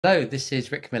Hello, this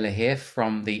is Rick Miller here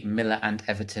from the Miller and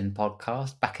Everton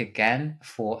podcast, back again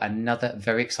for another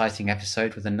very exciting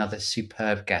episode with another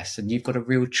superb guest. And you've got a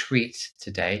real treat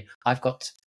today. I've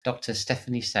got Dr.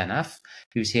 Stephanie Seneff,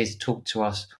 who's here to talk to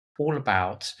us all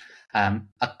about a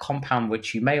compound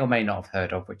which you may or may not have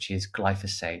heard of, which is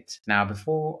glyphosate. Now,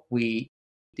 before we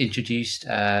introduced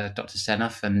Dr.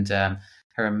 Seneff and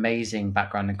her amazing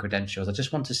background and credentials, I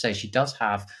just want to say she does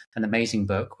have an amazing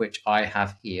book, which I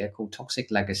have here, called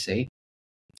Toxic Legacy.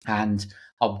 And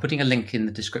I'll be putting a link in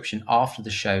the description after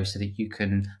the show so that you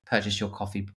can purchase your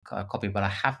copy. But I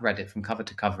have read it from cover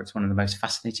to cover. It's one of the most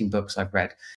fascinating books I've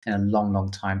read in a long, long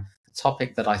time. A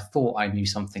topic that I thought I knew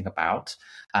something about,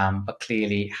 but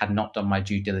clearly had not done my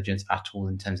due diligence at all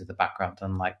in terms of the background,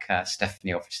 unlike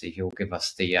Stephanie, obviously, who will give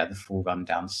us the full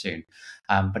rundown soon.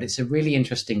 But it's a really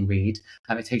interesting read.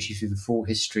 It takes you through the full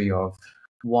history of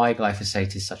why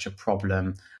glyphosate is such a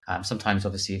problem. Sometimes,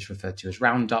 obviously, it's referred to as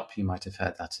Roundup. You might have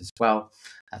heard that as well.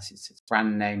 That's its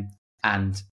brand name.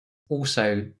 And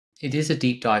also, it is a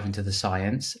deep dive into the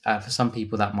science. For some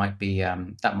people, that might be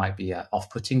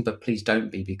off-putting, but please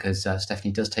don't be, because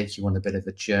Stephanie does take you on a bit of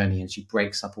a journey, and she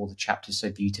breaks up all the chapters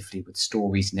so beautifully with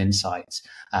stories and insights,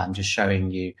 just showing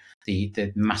you the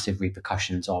massive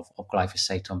repercussions of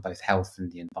glyphosate on both health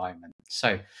and the environment.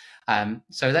 So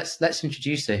let's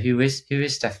introduce her. Who is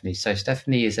Stephanie? So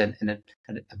Stephanie is a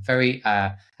very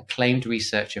acclaimed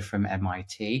researcher from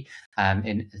MIT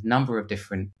in a number of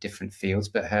different fields,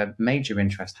 but her major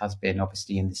interest has been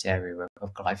obviously in this area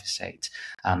of glyphosate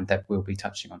that we'll be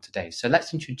touching on today. So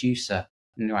let's introduce her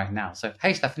right now. So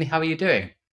hey, Stephanie, how are you doing?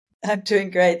 I'm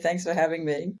doing great. Thanks for having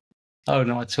me. Oh,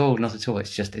 not at all, not at all.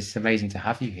 It's amazing to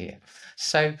have you here.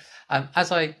 So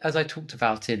as I talked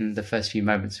about in the first few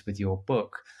moments with your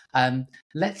book,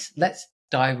 let's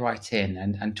dive right in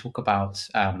and talk about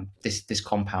this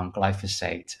compound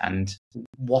glyphosate and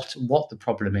what the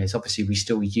problem is. Obviously, we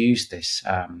still use this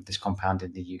compound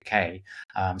in the UK,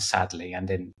 sadly,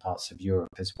 and in parts of Europe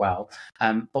as well.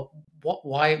 But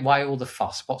why all the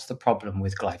fuss? What's the problem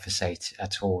with glyphosate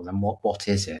at all, and what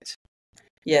is it?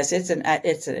 Yes,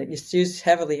 it's used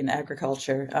heavily in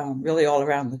agriculture, really all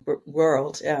around the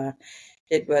world.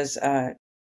 It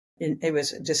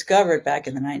was discovered back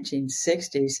in the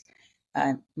 1960s.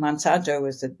 Monsanto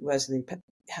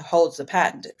holds the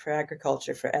patent for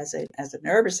agriculture as an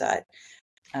herbicide.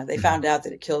 They found out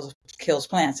that it kills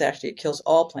plants. Actually, it kills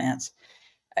all plants,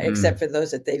 except for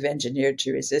those that they've engineered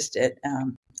to resist it.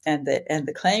 And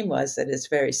the claim was that it's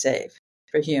very safe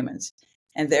for humans.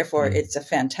 And therefore, it's a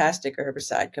fantastic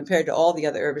herbicide compared to all the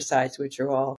other herbicides, which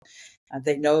are all,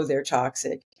 they know they're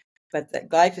toxic. But the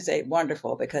glyphosate,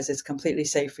 wonderful, because it's completely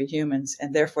safe for humans,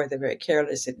 and therefore they're very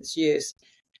careless in its use.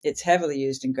 It's heavily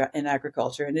used in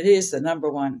agriculture, and it is the number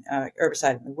one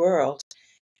herbicide in the world.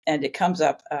 And it comes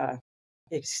up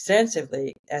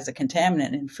extensively as a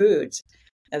contaminant in foods.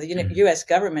 Now, the U.S.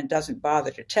 government doesn't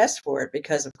bother to test for it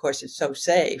because, of course, it's so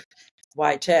safe.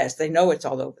 Why test? They know it's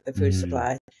all over the food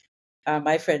supply.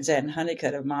 My friend Zen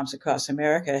Honeycutt of Moms Across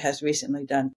America has recently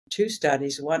done 2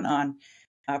 studies, one on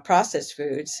processed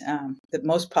foods, the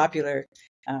most popular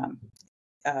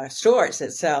stores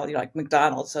that sell, like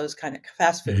McDonald's, those kind of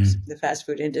fast foods, the fast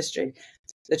food industry,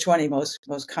 the 20 most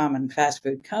common fast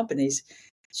food companies.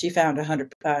 She found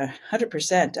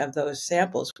 100% of those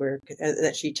samples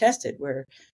that she tested were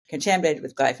contaminated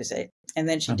with glyphosate. And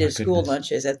then she did school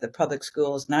lunches at the public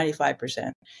schools,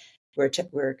 95%. Were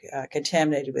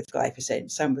contaminated with glyphosate,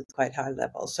 and some with quite high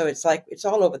levels. So it's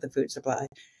all over the food supply.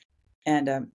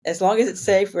 And as long as it's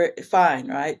safe, we're fine,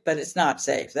 right? But it's not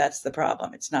safe. That's the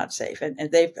problem. It's not safe. And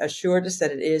they've assured us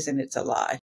that it is, and it's a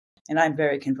lie. And I'm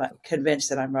very convinced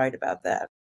that I'm right about that.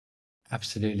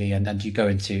 Absolutely. And you go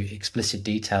into explicit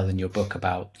detail in your book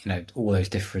about, all those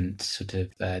different sort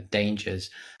of dangers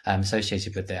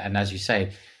associated with it. And as you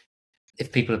say,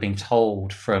 if people are being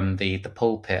told from the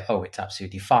pulpit, oh, it's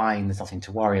absolutely fine, there's nothing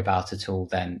to worry about at all,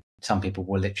 then some people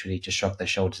will literally just shrug their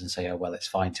shoulders and say, oh, well, it's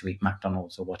fine to eat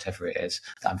McDonald's or whatever it is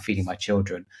that I'm feeding my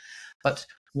children. But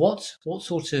what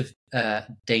sort of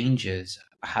dangers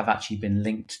have actually been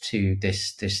linked to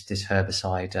this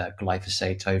herbicide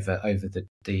glyphosate over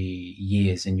the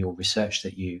years in your research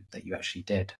that you actually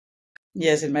did?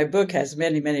 Yes, and my book has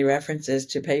many, many references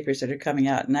to papers that are coming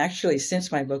out. And actually, since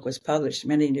my book was published,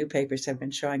 many new papers have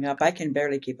been showing up. I can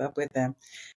barely keep up with them.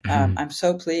 I'm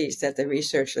so pleased that the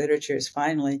research literature is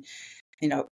finally,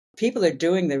 people are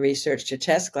doing the research to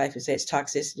test glyphosate's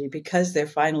toxicity because they're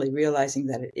finally realizing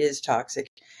that it is toxic.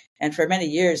 And for many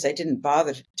years, they didn't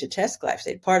bother to test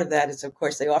glyphosate. Part of that is, of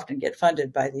course, they often get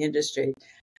funded by the industry,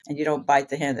 and you don't bite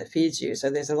the hand that feeds you. So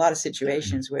there's a lot of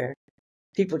situations where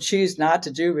people choose not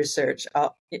to do research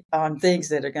on things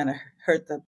that are going to hurt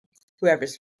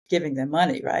whoever's giving them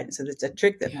money, right? And so that's a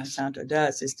trick that Monsanto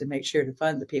does, is to make sure to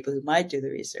fund the people who might do the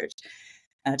research,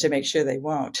 to make sure they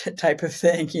won't, type of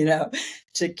thing,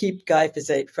 to keep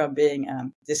glyphosate from being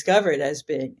discovered as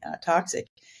being toxic.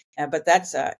 But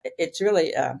that's, it's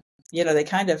really, they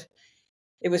kind of,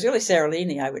 it was really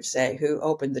Seralini, I would say, who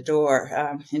opened the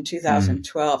door. In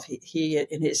 2012, he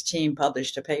and his team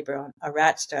published a paper on a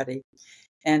rat study,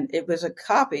 and it was a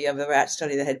copy of the rat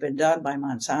study that had been done by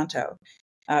Monsanto,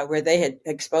 where they had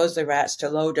exposed the rats to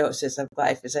low doses of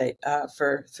glyphosate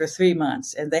for 3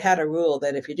 months. And they had a rule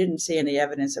that if you didn't see any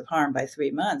evidence of harm by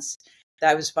 3 months,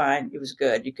 that was fine. It was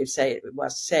good. You could say it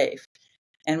was safe.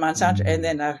 And Monsanto, and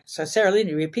then so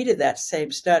Seralini repeated that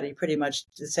same study, pretty much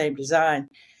the same design,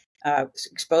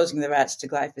 exposing the rats to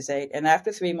glyphosate. And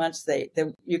after 3 months,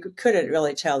 you couldn't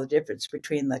really tell the difference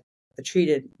between the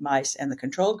treated mice and the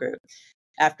control group.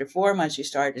 After 4 months, you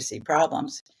started to see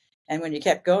problems. And when you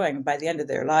kept going, by the end of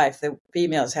their life, the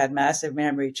females had massive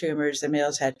mammary tumors, the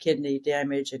males had kidney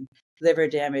damage and liver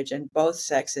damage, and both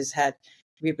sexes had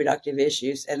reproductive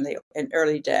issues and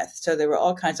early death. So there were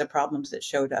all kinds of problems that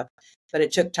showed up, but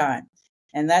it took time.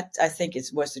 And that, I think,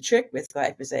 was the trick with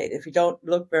glyphosate. If you don't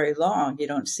look very long, you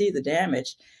don't see the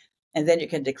damage, and then you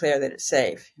can declare that it's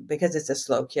safe, because it's a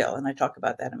slow kill. And I talk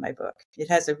about that in my book. It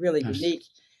has a really unique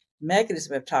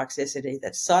mechanism of toxicity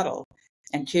that's subtle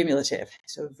and cumulative.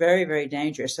 So very, very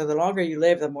dangerous. So the longer you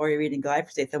live, the more you're eating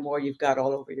glyphosate, the more you've got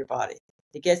all over your body.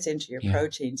 It gets into your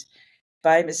proteins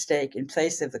by mistake in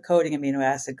place of the coding amino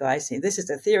acid glycine. This is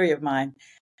a theory of mine,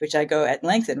 which I go at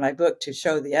length in my book to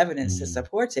show the evidence that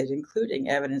supports it, including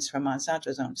evidence from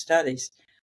Monsanto's own studies.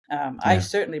 I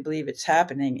certainly believe it's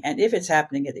happening. And if it's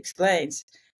happening, it explains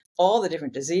all the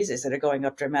different diseases that are going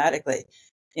up dramatically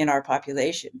in our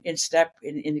population, in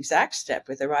exact step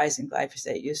with the rise in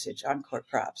glyphosate usage on crop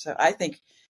crops. So I think,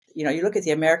 you look at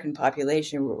the American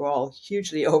population, we're all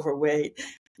hugely overweight.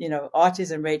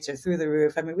 Autism rates are through the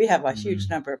roof. I mean, we have a huge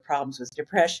number of problems with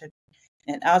depression,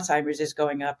 and Alzheimer's is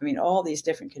going up. I mean, all these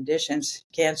different conditions,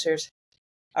 cancers,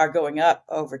 are going up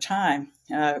over time.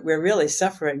 We're really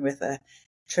suffering with a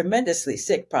tremendously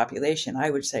sick population, I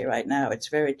would say right now. It's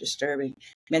very disturbing.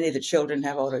 Many of the children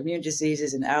have autoimmune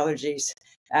diseases and allergies,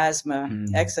 asthma,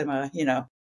 eczema,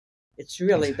 it's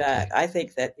really bad. I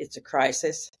think that it's a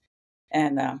crisis.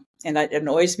 And it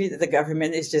annoys me that the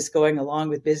government is just going along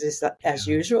with business as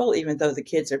usual, even though the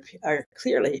kids are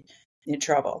clearly in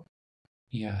trouble.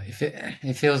 Yeah,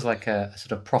 it feels like a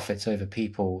sort of profits over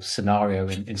people scenario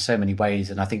in so many ways.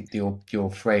 And I think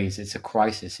your phrase, it's a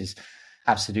crisis, is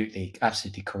absolutely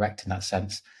correct in that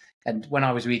sense. And when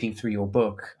I was reading through your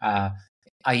book, I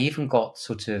even got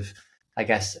sort of, I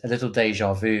guess, a little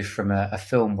deja vu from a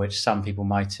film which some people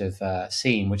might have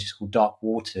seen, which is called Dark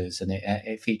Waters, and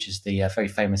it features the very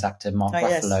famous actor Mark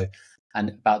Ruffalo, and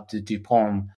about the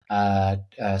DuPont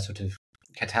sort of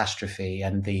catastrophe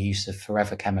and the use of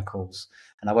forever chemicals.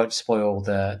 And I won't spoil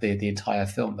the entire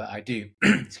film, but I do,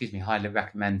 excuse me, highly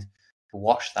recommend to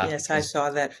watch that. Yes, I saw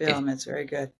that film. It's very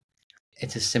good.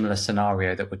 It's a similar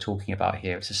scenario that we're talking about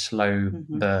here. It's a slow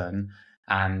burn,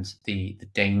 and the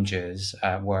dangers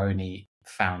were only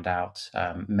found out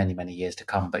many, many years to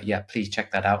come. But yeah, please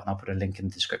check that out, and I'll put a link in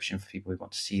the description for people who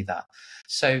want to see that.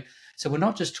 So we're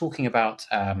not just talking about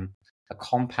a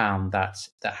compound that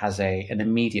has an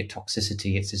immediate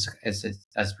toxicity. It's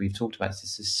as we've talked about,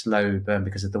 it's a slow burn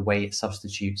because of the way it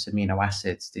substitutes amino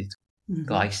acids. The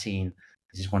glycine,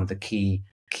 this is one of the key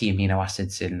amino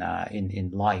acids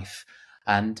in life.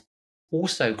 And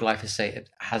also glyphosate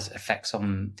has effects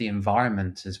on the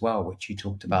environment as well, which you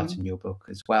talked about in your book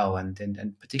as well, and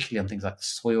particularly on things like the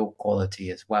soil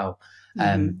quality as well.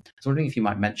 I was wondering if you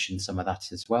might mention some of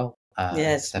that as well.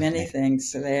 Yes, Stephanie. Many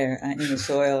things there in the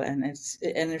soil, and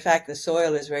in fact the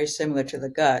soil is very similar to the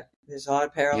gut. There's a lot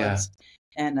of parallels.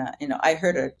 And I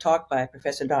heard a talk by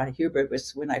Professor Don Hubert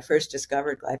was when I first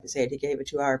discovered glyphosate. He gave a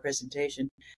 2-hour presentation,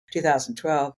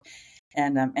 2012.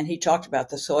 And he talked about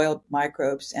the soil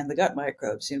microbes and the gut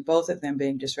microbes, both of them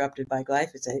being disrupted by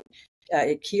glyphosate.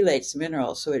 It chelates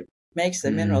minerals, so it makes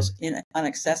the minerals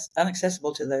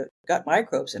inaccessible to the gut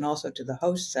microbes and also to the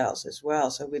host cells as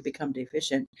well. So we become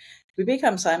deficient. We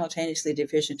become simultaneously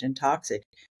deficient and toxic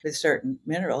with certain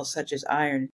minerals such as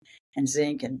iron and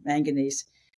zinc and manganese,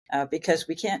 because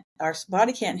our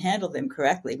body can't handle them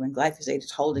correctly when glyphosate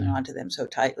is holding on to them so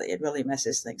tightly. It really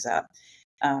messes things up.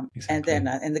 And then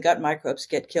and the gut microbes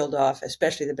get killed off,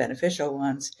 especially the beneficial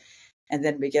ones. And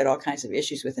then we get all kinds of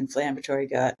issues with inflammatory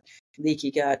gut.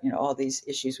 leaky gut, all these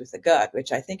issues with the gut,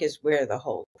 which I think is where the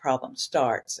whole problem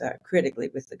starts, critically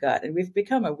with the gut. And we've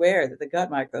become aware that the gut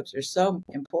microbes are so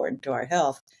important to our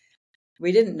health.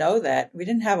 We didn't know that. We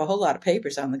didn't have a whole lot of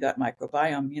papers on the gut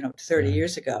microbiome, 30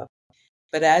 years ago.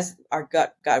 But as our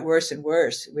gut got worse and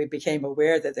worse, we became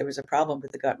aware that there was a problem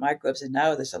with the gut microbes. And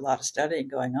now there's a lot of studying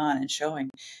going on and showing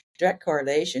direct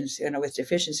correlations, with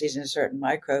deficiencies in certain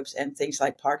microbes and things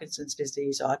like Parkinson's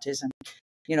disease, autism,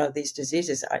 these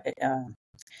diseases,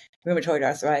 rheumatoid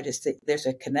arthritis. There's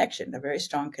a connection, a very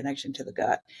strong connection to the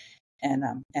gut. And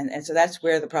so that's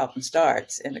where the problem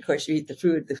starts. And of course, you eat the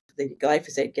food, the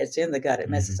glyphosate gets in the gut, it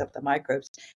messes up the microbes,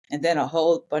 and then a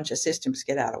whole bunch of systems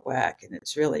get out of whack. And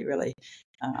it's really, really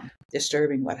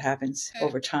disturbing what happens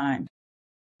over time.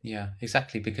 Yeah,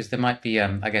 exactly. Because there might be,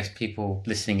 I guess, people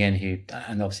listening in who,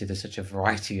 and obviously there's such a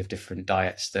variety of different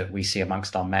diets that we see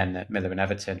amongst our men at Miller and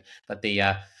Everton, but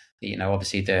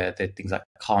obviously the things like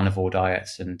carnivore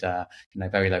diets and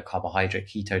very low carbohydrate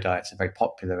keto diets are very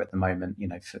popular at the moment,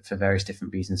 for various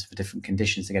different reasons, for different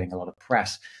conditions. They're getting a lot of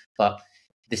press. But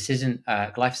this isn't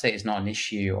glyphosate is not an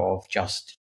issue of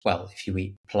just, well, if you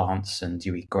eat plants and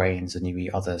you eat grains and you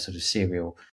eat other sort of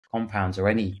cereal compounds or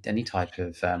any type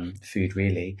of food,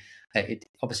 really. It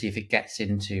obviously, if it gets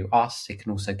into us, it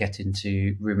can also get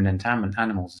into ruminant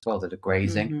animals as well that are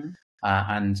grazing.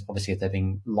 And obviously, if they're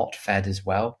being lot fed as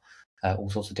well, all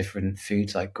sorts of different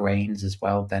foods like grains as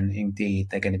well, then indeed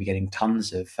they're going to be getting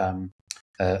tons of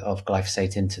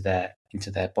glyphosate into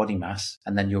their body mass,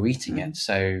 and then you're eating it.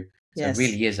 So it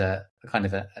really is a kind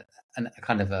of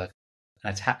an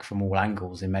attack from all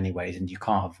angles in many ways, and you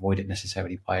can't avoid it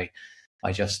necessarily by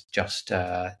just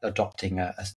adopting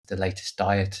the latest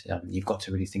diet. You've got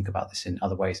to really think about this in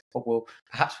other ways. But we'll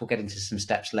get into some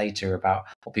steps later about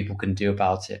what people can do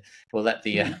about it. We'll let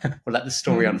the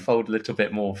story unfold a little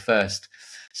bit more first.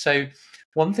 So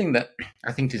one thing that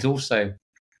I think is also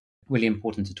really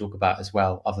important to talk about as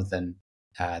well, other than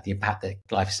the impact that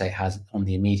glyphosate has on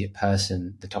the immediate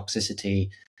person, the toxicity,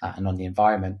 and on the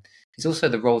environment, is also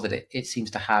the role that it seems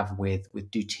to have with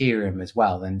deuterium as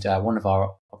well. And one of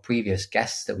our previous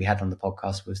guests that we had on the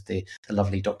podcast was the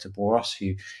lovely Dr. Boros,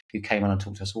 who came on and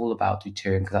talked to us all about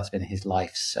deuterium, because that's been his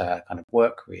life's kind of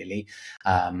work, really,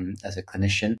 as a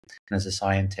clinician and as a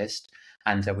scientist.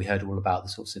 And we heard all about the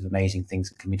sorts of amazing things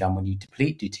that can be done when you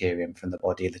deplete deuterium from the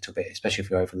body a little bit, especially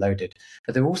if you're overloaded.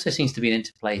 But there also seems to be an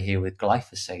interplay here with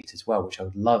glyphosate as well, which I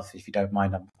would love, if you don't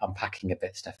mind, unpacking a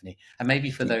bit, Stephanie. And maybe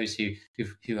for those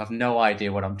who have no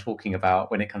idea what I'm talking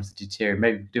about when it comes to deuterium,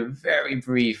 maybe do a very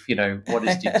brief, what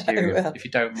is deuterium, if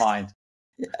you don't mind.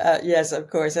 Yes,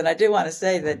 of course. And I do want to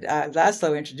say that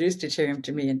Laszlo introduced deuterium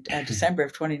to me in December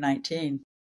of 2019.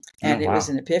 And it was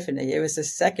an epiphany. It was the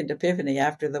second epiphany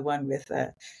after the one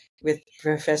with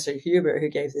Professor Huber, who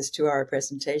gave this 2-hour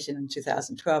presentation in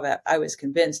 2012. I was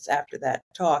convinced after that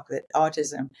talk that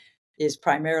autism is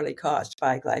primarily caused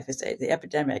by glyphosate. The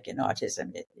epidemic in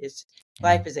autism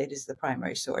glyphosate is the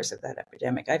primary source of that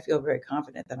epidemic. I feel very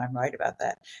confident that I'm right about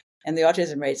that. And the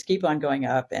autism rates keep on going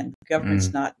up, and the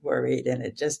government's not worried. And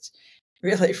it just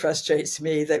really frustrates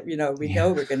me that, we know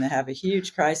we're going to have a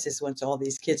huge crisis once all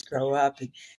these kids grow up, and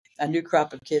a new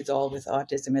crop of kids all with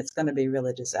autism. It's going to be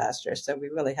really disastrous. So we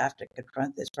really have to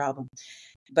confront this problem.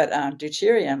 But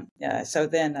deuterium, so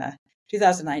then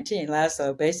 2019,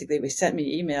 Laszlo basically sent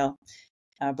me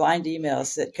blind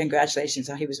emails that congratulations.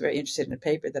 He was very interested in a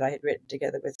paper that I had written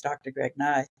together with Dr. Greg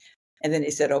Nye. And then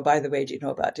he said, oh, by the way, do you know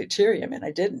about deuterium? And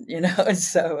I didn't, and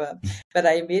so, but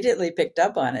I immediately picked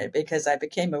up on it because I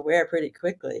became aware pretty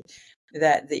quickly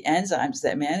that the enzymes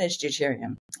that manage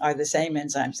deuterium are the same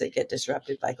enzymes that get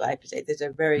disrupted by glyphosate. There's a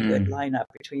very good lineup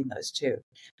between those two.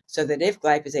 So that if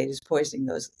glyphosate is poisoning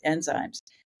those enzymes,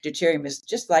 deuterium is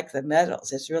just like the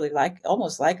metals. It's really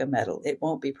almost like a metal. It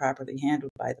won't be properly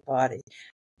handled by the body,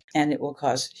 and it will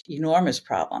cause enormous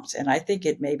problems. And I think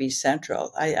it may be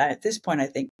central. At this point, I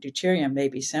think deuterium may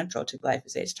be central to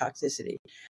glyphosate's toxicity.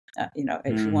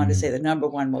 If you want to say the number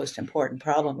one most important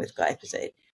problem with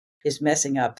glyphosate is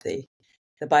messing up the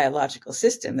biological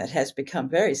system that has become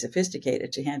very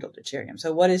sophisticated to handle deuterium.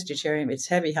 So what is deuterium? It's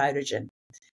heavy hydrogen.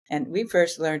 And we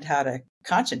first learned how to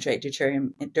concentrate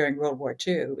deuterium during World War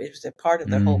II. It was a part of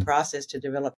the whole process to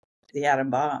develop the atom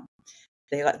bomb.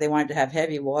 They wanted to have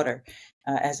heavy water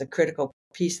as a critical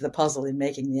piece of the puzzle in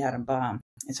making the atom bomb.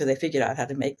 And so they figured out how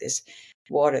to make this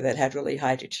water that had really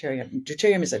high deuterium.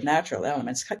 Deuterium is a natural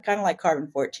element. It's kind of like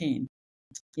carbon-14.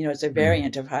 It's a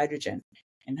variant of hydrogen.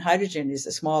 And hydrogen is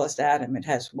the smallest atom. It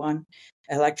has one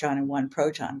electron and one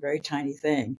proton, very tiny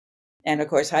thing. And of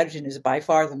course, hydrogen is by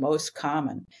far the most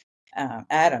common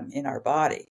atom in our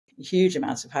body. huge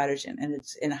amounts of hydrogen,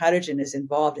 and hydrogen is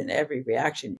involved in every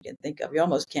reaction you can think of. You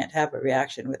almost can't have a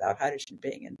reaction without hydrogen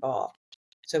being involved.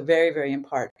 So very, very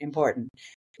important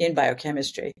in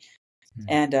biochemistry.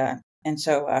 And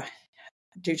so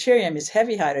deuterium is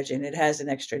heavy hydrogen. It has an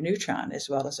extra neutron as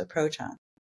well as a proton.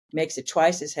 Makes it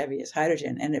twice as heavy as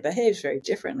hydrogen, and it behaves very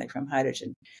differently from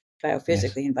hydrogen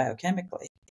biophysically and biochemically.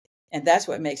 And that's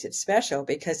what makes it special,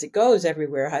 because it goes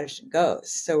everywhere hydrogen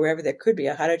goes. So wherever there could be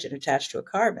a hydrogen attached to a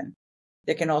carbon,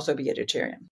 there can also be a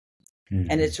deuterium.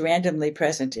 And it's randomly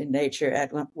present in nature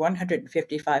at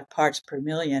 155 parts per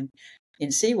million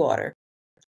in seawater,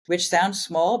 which sounds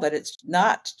small, but it's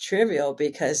not trivial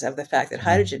because of the fact that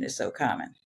hydrogen is so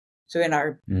common. So in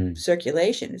our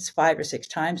circulation, it's 5 or 6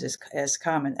 times as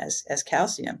common as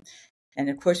calcium. And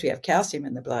of course, we have calcium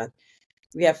in the blood.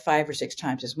 We have 5 or 6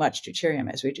 times as much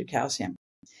deuterium as we do calcium.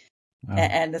 Wow.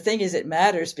 And the thing is, it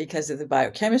matters because of the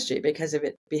biochemistry, because of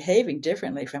it behaving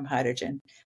differently from hydrogen.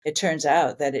 It turns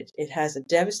out that it has a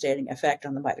devastating effect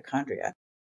on the mitochondria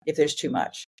if there's too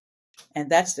much. And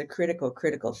that's the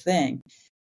critical thing.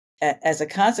 As a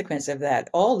consequence of that,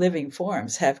 all living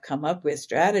forms have come up with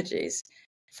strategies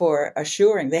for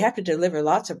assuring they have to deliver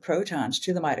lots of protons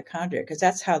to the mitochondria, because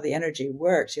that's how the energy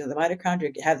works. The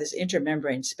mitochondria have this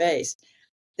intermembrane space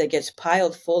that gets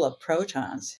piled full of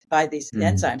protons by these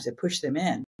enzymes that push them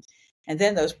in. And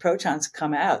then those protons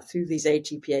come out through these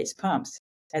ATPase pumps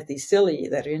at these cilia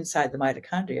that are inside the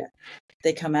mitochondria.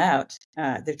 They come out.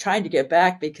 They're trying to get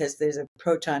back because there's a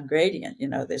proton gradient.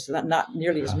 There's not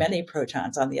nearly as many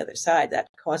protons on the other side. That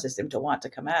causes them to want to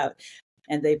come out.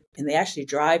 And they actually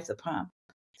drive the pump.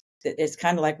 It's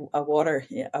kind of like a water,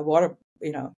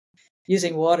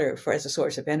 using water as a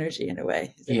source of energy in a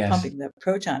way. They're pumping the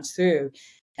protons through,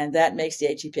 and that makes the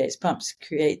ATPase pumps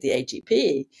create the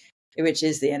ATP, which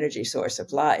is the energy source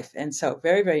of life. And so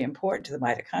very, very important to the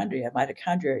mitochondria.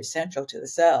 Mitochondria are essential to the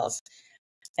cells,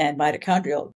 and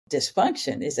mitochondrial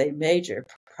dysfunction is a major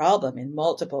problem in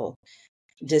multiple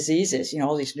diseases,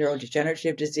 all these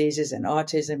neurodegenerative diseases and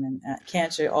autism and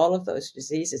cancer. All of those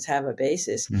diseases have a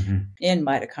basis in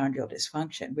mitochondrial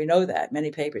dysfunction. We know that. Many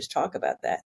papers talk about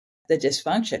that. The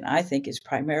dysfunction, I think, is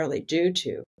primarily due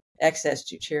to excess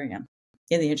deuterium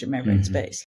in the intermembrane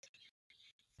space.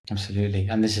 Absolutely.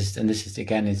 And this is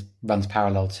again, runs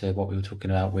parallel to what we were talking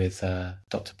about with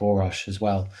Dr. Borosh as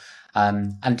well.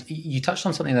 And you touched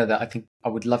on something there that I think I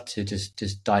would love to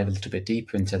just dive a little bit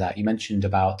deeper into that. You mentioned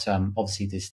about obviously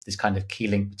this kind of key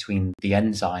link between the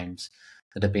enzymes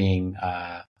that are being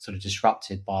sort of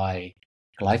disrupted by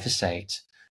glyphosate,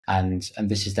 and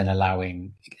this is then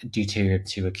allowing deuterium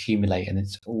to accumulate, and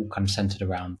it's all kind of centered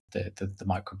around the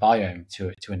microbiome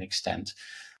to an extent.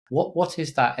 What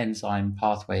is that enzyme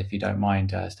pathway, if you don't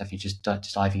mind, Stephanie, just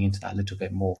diving into that a little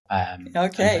bit more?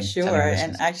 Okay, sure.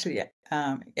 And actually,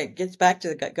 it gets back to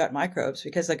the gut microbes,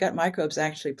 because the gut microbes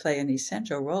actually play an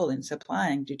essential role in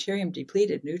supplying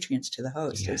deuterium-depleted nutrients to the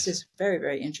host. Yes. This is very,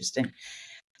 very interesting.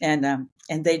 And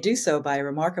they do so by a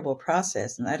remarkable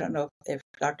process. And I don't know if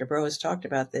Dr. Bro has talked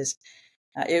about this.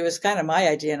 It was kind of my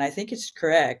idea, and I think it's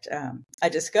correct. I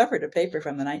discovered a paper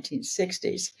from the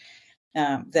 1960s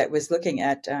that was looking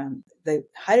at the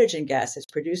hydrogen gas that's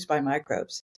produced by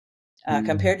microbes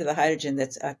compared to the hydrogen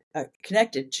that's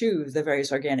connected to the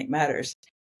various organic matters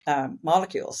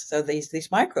molecules. So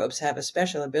these microbes have a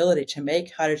special ability to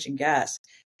make hydrogen gas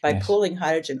by pulling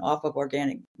hydrogen off of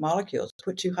organic molecules,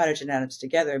 put 2 hydrogen atoms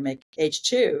together and make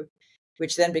H2,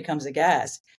 which then becomes a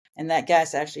gas. And that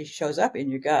gas actually shows up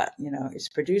in your gut. It's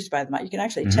produced by the. You can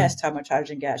actually test how much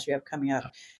hydrogen gas you have coming out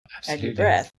at your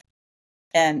breath.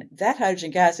 And that hydrogen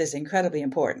gas is incredibly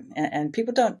important. And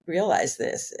people don't realize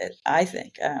this, I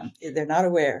think. They're not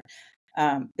aware.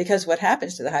 Because what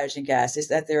happens to the hydrogen gas is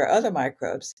that there are other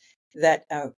microbes that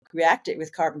react it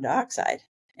with carbon dioxide.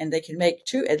 And they can make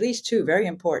at least two very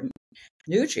important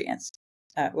nutrients.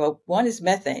 One is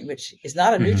methane, which is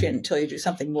not a nutrient until you do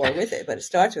something more with it. But it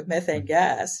starts with methane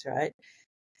gas, right?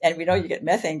 And we know you get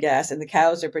methane gas, and the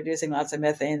cows are producing lots of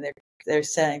methane. They're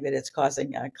saying that it's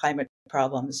causing climate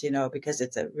problems, because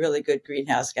it's a really good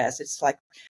greenhouse gas. It's like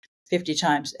 50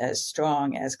 times as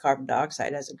strong as carbon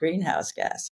dioxide as a greenhouse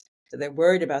gas. So they're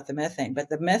worried about the methane. But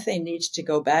the methane needs to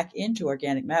go back into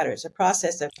organic matter. It's a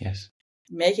process of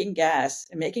making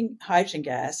hydrogen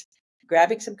gas,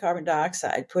 grabbing some carbon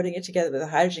dioxide, putting it together with a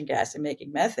hydrogen gas and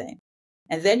making methane.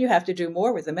 And then you have to do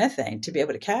more with the methane to be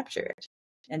able to capture it.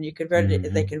 And you convert it,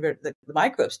 the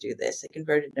microbes do this. They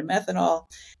convert it into methanol,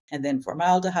 and then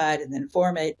formaldehyde, and then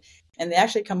formate. And they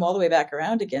actually come all the way back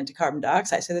around again to carbon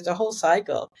dioxide. So there's a whole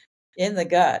cycle in the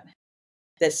gut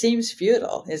that seems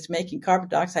futile. It's making carbon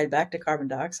dioxide back to carbon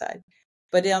dioxide.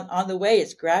 But on the way,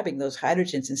 it's grabbing those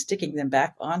hydrogens and sticking them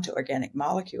back onto organic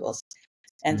molecules.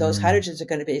 And those hydrogens are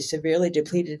going to be severely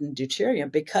depleted in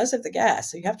deuterium because of the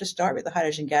gas. So you have to start with the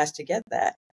hydrogen gas to get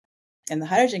that. And the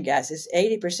hydrogen gas is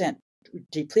 80%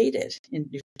 depleted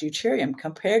in deuterium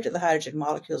compared to the hydrogen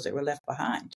molecules that were left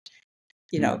behind,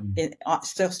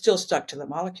 still stuck to the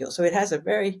molecule. So it has a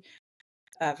very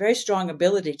strong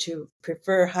ability to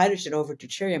prefer hydrogen over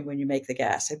deuterium when you make the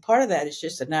gas. And part of that is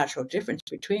just a natural difference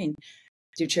between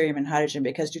deuterium and hydrogen,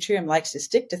 because deuterium likes to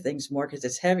stick to things more because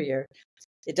it's heavier.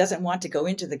 It doesn't want to go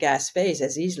into the gas phase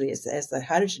as easily as the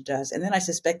hydrogen does. And then I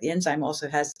suspect the enzyme also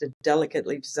has the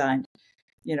delicately designed,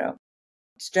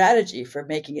 strategy for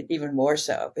making it even more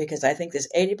so, because I think this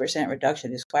 80%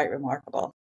 reduction is quite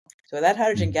remarkable. So that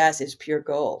hydrogen gas is pure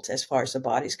gold as far as the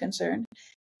body's concerned,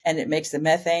 and it makes the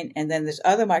methane. And then there's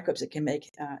other microbes that can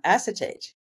make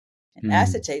acetate. And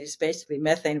acetate is basically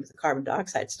methane with the carbon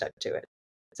dioxide stuck to it.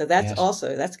 So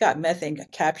that's got methane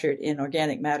captured in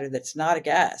organic matter that's not a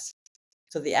gas.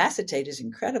 So the acetate is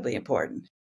incredibly important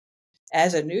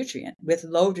as a nutrient with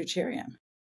low deuterium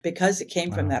because it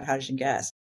came from that hydrogen gas,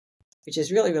 which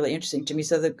is really, really interesting to me.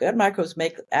 So the gut microbes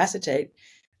make acetate,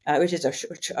 which is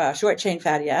a short-chain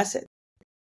fatty acid.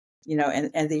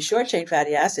 And these short-chain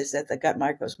fatty acids that the gut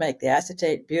microbes make, the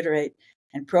acetate, butyrate,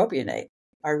 and propionate,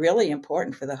 are really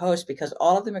important for the host because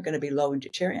all of them are going to be low in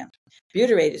deuterium.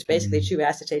 Butyrate is basically two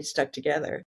acetates stuck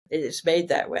together. It is made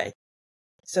that way.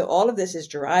 So all of this is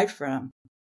derived from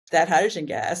that hydrogen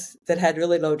gas that had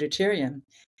really low deuterium.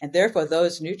 And therefore,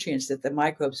 those nutrients that the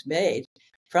microbes made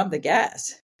from the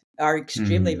gas are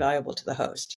extremely valuable to the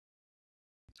host.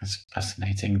 That's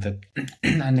fascinating.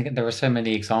 And there are so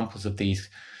many examples of these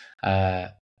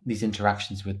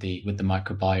interactions with the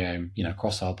microbiome,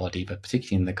 across our body, but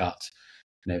particularly in the gut.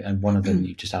 And one of them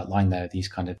you just outlined there, this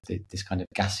kind of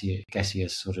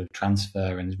gaseous sort of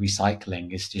transfer and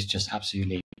recycling is just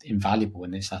absolutely invaluable,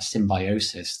 and it's that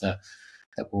symbiosis that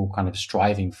we're all kind of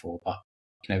striving for. But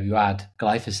you add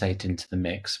glyphosate into the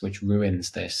mix, which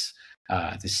ruins this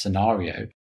scenario.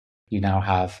 You now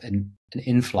have an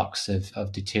influx of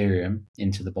deuterium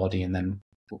into the body, and then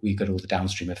we got all the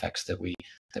downstream effects that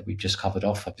we've just covered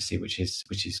off, obviously, which is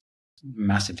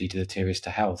massively deleterious to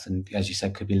health, and as you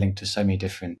said, could be linked to so many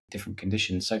different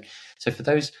conditions. So for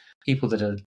those people that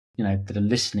are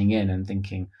listening in and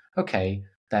thinking, okay,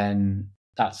 then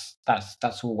that's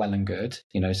all well and good,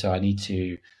 so I need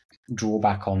to draw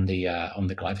back on the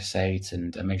glyphosate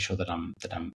and make sure that I'm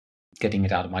getting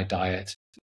it out of my diet.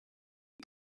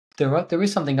 There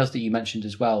is something else that you mentioned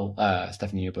as well,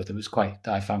 Stephanie, in your book that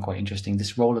I found quite interesting.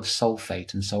 This role of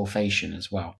sulfate and sulfation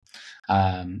as well,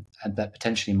 and that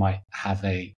potentially might have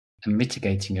a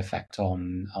mitigating effect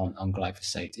on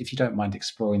glyphosate. If you don't mind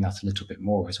exploring that a little bit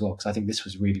more as well, because I think this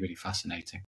was really, really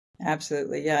fascinating.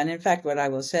 Absolutely, yeah. And in fact, what I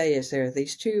will say is there are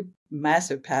these two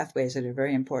massive pathways that are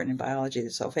very important in biology: the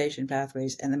sulfation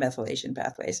pathways and the methylation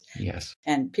pathways. Yes.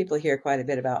 And people hear quite a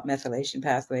bit about methylation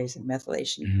pathways and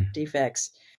methylation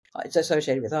defects. It's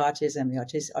associated with autism.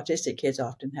 The autistic kids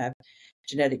often have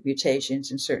genetic mutations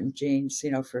in certain genes,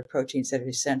 for proteins that are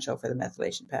essential for the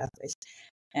methylation pathways.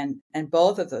 And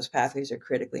both of those pathways are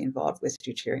critically involved with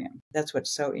deuterium. That's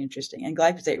what's so interesting. And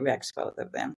glyphosate wrecks both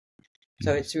of them.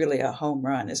 So it's really a home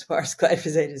run as far as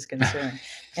glyphosate is concerned.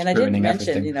 And I did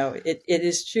mention, it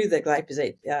is true that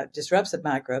glyphosate disrupts the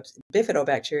microbes.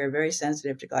 Bifidobacteria are very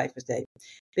sensitive to glyphosate.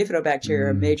 Bifidobacteria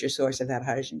are a major source of that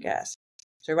hydrogen gas.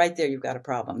 So right there, you've got a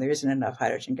problem. There isn't enough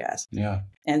hydrogen gas. Yeah.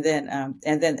 And then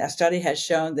a study has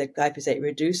shown that glyphosate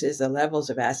reduces the levels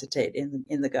of acetate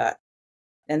in the gut.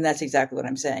 And that's exactly what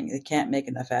I'm saying. It can't make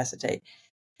enough acetate.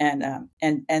 And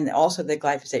also that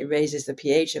glyphosate raises the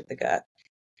pH of the gut.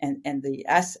 And the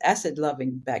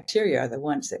acid-loving bacteria are the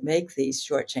ones that make these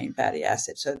short-chain fatty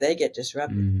acids. So they get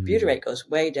disrupted. Butyrate goes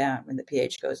way down when the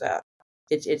pH goes out.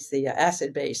 It's the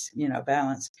acid-base,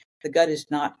 balance. The gut is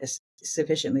not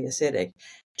sufficiently acidic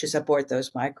to support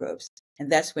those microbes.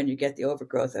 And that's when you get the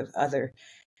overgrowth of other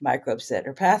microbes that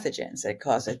are pathogens that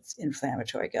cause an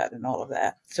inflammatory gut and all of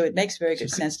that. So it makes very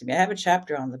good sense to me. I have a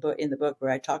chapter in the book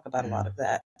where I talk about a lot of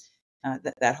that,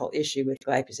 that whole issue with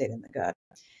glyphosate in the gut.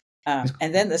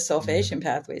 And then the sulfation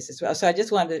pathways as well. So I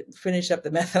just wanted to finish up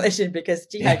the methylation because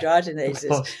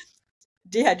dehydrogenases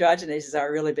are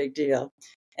a really big deal.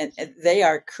 And they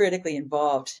are critically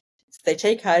involved. They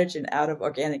take hydrogen out of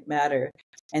organic matter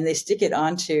and they stick it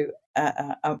onto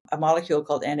a molecule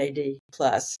called NAD+,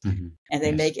 and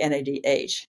they make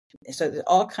NADH. So there's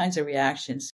all kinds of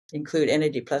reactions include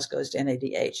NAD+ goes to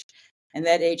NADH. And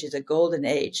that H is a golden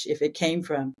H if you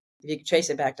can trace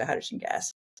it back to hydrogen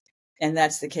gas. And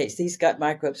that's the case. These gut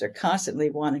microbes are constantly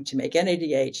wanting to make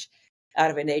NADH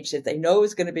out of an H that they know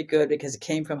is going to be good because it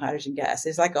came from hydrogen gas.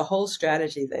 There's like a whole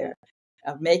strategy there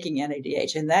of making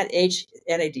NADH. And that NADH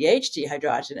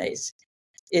dehydrogenase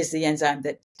is the enzyme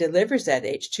that delivers that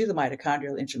H to the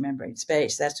mitochondrial intramembrane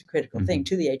space. That's a critical thing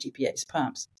to the ATPase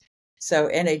pumps. So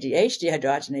NADH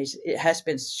dehydrogenase, it has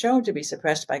been shown to be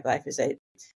suppressed by glyphosate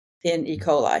in E.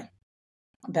 coli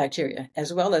bacteria,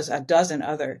 as well as a dozen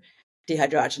other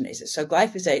dehydrogenases. So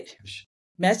glyphosate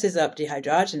messes up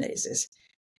dehydrogenases.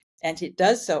 And it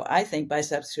does so, I think, by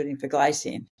substituting for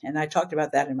glycine. And I talked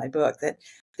about that in my book, that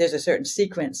there's a certain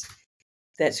sequence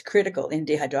that's critical in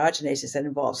dehydrogenases that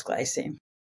involves glycine.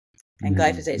 And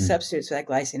glyphosate substitutes for that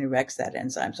glycine and wrecks that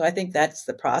enzyme. So I think that's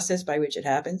the process by which it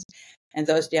happens. And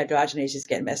those dehydrogenases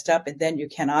get messed up, and then you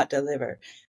cannot deliver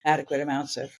adequate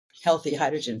amounts of healthy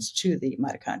hydrogens to the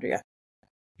mitochondria.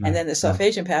 No, and then the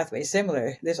sulfation pathway is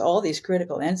similar. There's all these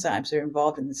critical enzymes that are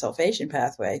involved in the sulfation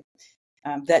pathway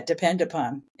that depend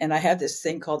upon, and I have this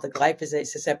thing called the glyphosate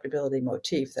susceptibility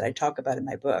motif that I talk about in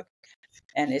my book.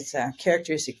 And it's a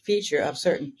characteristic feature of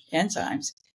certain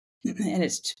enzymes. And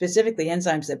it's specifically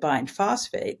enzymes that bind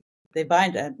phosphate. They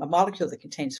bind a molecule that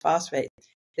contains phosphate.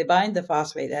 They bind the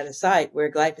phosphate at a site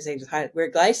where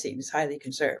where glycine is highly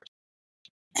conserved.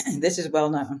 This is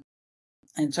well known.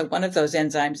 And so one of those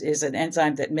enzymes is an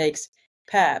enzyme that makes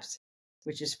PABs,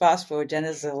 which is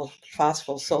phosphoadenosyl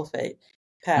phosphate.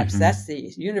 PABs, that's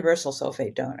the universal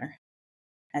sulfate donor.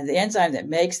 And the enzyme that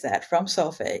makes that from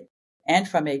sulfate and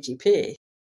from ATP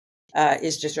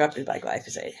is disrupted by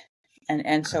glyphosate.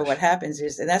 And so what happens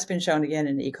is, and that's been shown again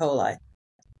in E. coli.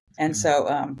 And so,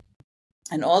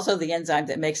 and also the enzyme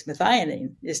that makes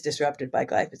methionine is disrupted by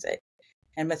glyphosate.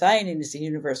 And methionine is the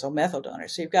universal methyl donor.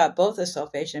 So you've got both the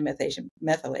sulfation and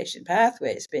methylation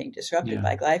pathways being disrupted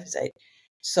by glyphosate.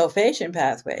 Sulfation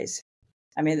pathways,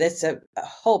 I mean, that's a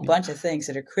whole bunch of things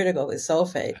that are critical with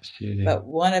sulfate. Absolutely. But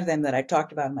one of them that I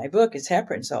talked about in my book is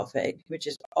heparin sulfate, which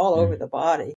is all over the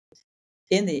body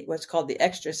in the what's called the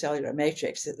extracellular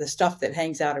matrix, the stuff that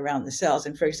hangs out around the cells.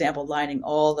 And for example, lining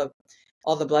all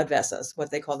the blood vessels,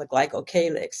 what they call the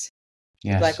glycocalyx.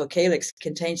 Yes. The glycocalyx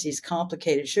contains these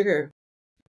complicated sugar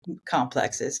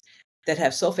complexes that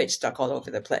have sulfate stuck all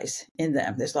over the place in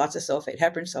them. There's lots of sulfate,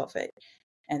 heparin sulfate.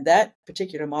 And that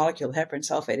particular molecule, heparin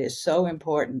sulfate, is so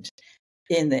important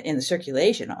in the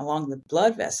circulation along the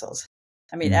blood vessels.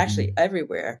 I mean, actually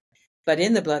everywhere. But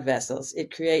in the blood vessels,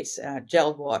 it creates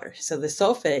gelled water. So the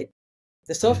sulfated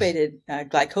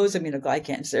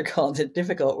glycosaminoglycans, they're called the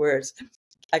difficult words.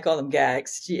 I call them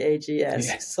GAGs,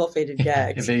 GAGS, sulfated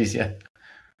GAGs. It's easier.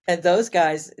 And those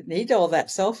guys need all that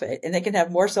sulfate, and they can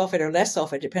have more sulfate or less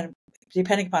sulfate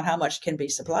depending upon how much can be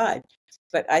supplied.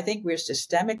 But I think we're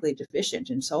systemically deficient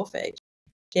in sulfate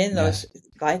in those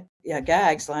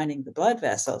GAGs lining the blood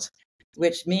vessels,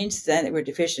 which means then that we're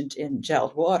deficient in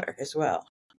gelled water as well.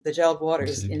 The gelled water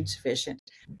is insufficient.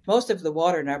 Most of the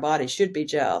water in our body should be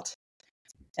gelled,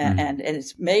 and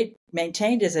it's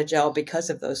maintained as a gel because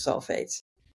of those sulfates.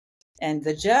 And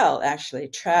the gel actually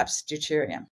traps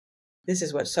deuterium. This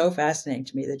is what's so fascinating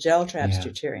to me. The gel traps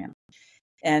deuterium,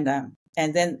 and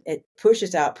then it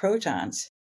pushes out protons.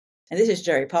 And this is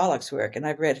Jerry Pollack's work, and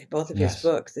I've read both of his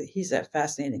books. He's a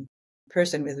fascinating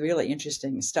person with really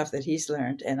interesting stuff that he's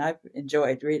learned, and I've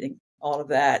enjoyed reading all of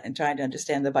that and trying to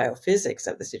understand the biophysics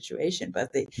of the situation.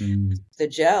 But the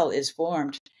gel is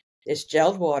formed, it's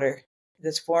gelled water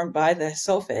that's formed by the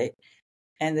sulfate,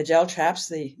 and the gel traps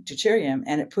the deuterium,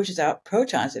 and it pushes out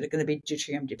protons that are going to be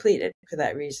deuterium depleted for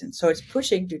that reason. So it's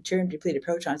pushing deuterium depleted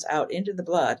protons out into the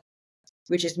blood,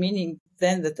 which is meaning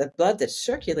then that the blood that's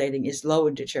circulating is low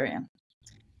in deuterium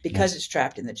because it's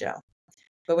trapped in the gel.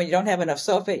 But when you don't have enough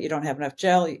sulfate, you don't have enough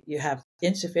gel, you have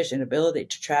insufficient ability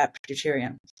to trap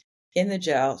deuterium in the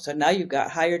gel. So now you've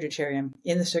got higher deuterium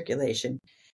in the circulation,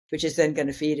 which is then going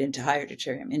to feed into higher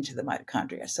deuterium into the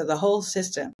mitochondria. So the whole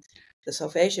system, the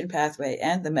sulfation pathway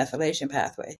and the methylation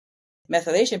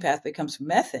pathway comes from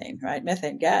methane, right?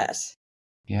 Methane gas.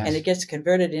 Yes. And it gets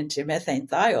converted into methane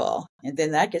thiol, and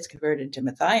then that gets converted into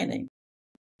methionine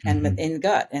and in the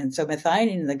gut. And so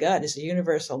methionine in the gut is a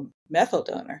universal methyl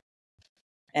donor.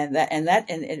 And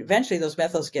eventually those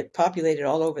methyls get populated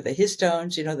all over the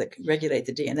histones, that regulate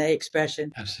the DNA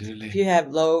expression. Absolutely. If you have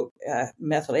low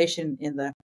methylation in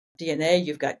the DNA,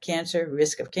 you've got cancer,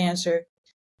 risk of cancer.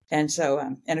 And so,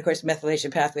 and of course,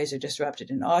 methylation pathways are disrupted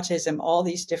in autism, all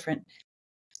these different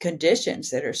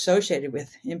conditions that are associated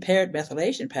with impaired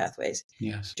methylation pathways.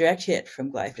 Yes. Direct hit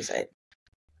from glyphosate.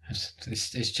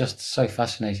 It's just so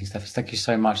fascinating, Steph. Thank you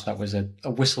so much. That was a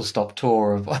whistle-stop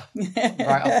tour of right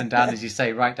up and down, as you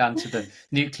say, right down to the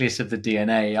nucleus of the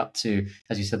DNA, up to,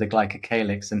 as you said, the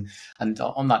glycocalyx. And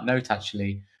on that note,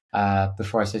 actually,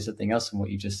 before I say something else on what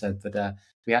you just said, but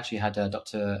we actually had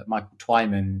Dr. Michael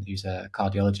Twyman, who's a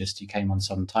cardiologist, who came on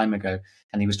some time ago,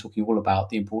 and he was talking all about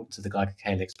the importance of the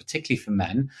glycocalyx, particularly for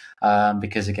men,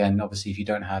 because again, obviously, if you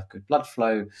don't have good blood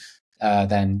flow,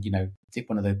 then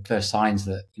one of the first signs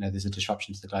that there's a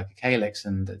disruption to the glycocalyx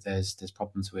and that there's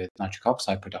problems with nitric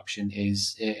oxide production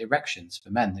is erections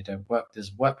for men. They don't work.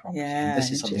 There's work problems. Yeah, and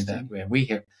this is something that we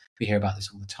hear about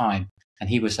this all the time. And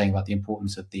he was saying about the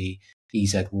importance of the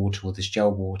EZ water, or this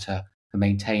gel water, for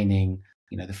maintaining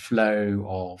the flow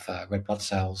of red blood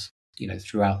cells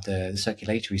throughout the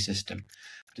circulatory system.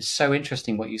 But it's so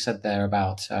interesting what you said there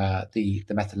about the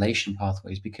methylation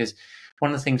pathways, because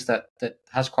one of the things that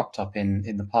has cropped up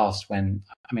in the past, when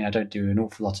I don't do an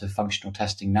awful lot of functional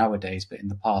testing nowadays, but in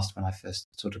the past when I first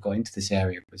sort of got into this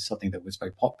area, it was something that was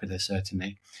very popular,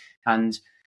 certainly. And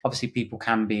obviously people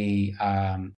can be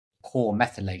poor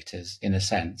methylators in a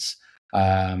sense,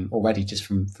 already just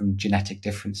from genetic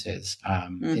differences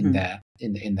in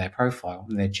their profile,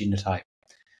 in their genotype.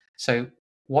 So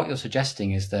what you're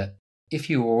suggesting is that if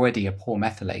you're already a poor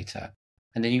methylator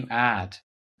and then you add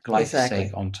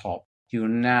glyphosate on top, you're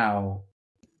now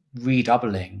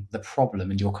redoubling the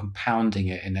problem and you're compounding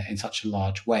it in such a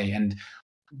large way. And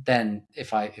then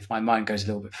if my mind goes a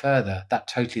little bit further, that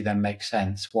totally then makes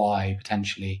sense why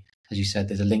potentially, as you said,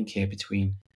 there's a link here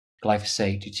between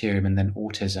glyphosate, deuterium, and then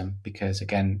autism, because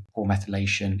again, poor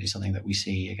methylation is something that we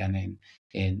see again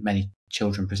in many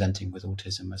children presenting with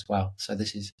autism as well. So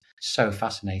this is so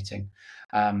fascinating.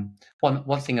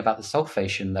 One thing about the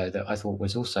sulfation, though, that I thought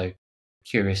was also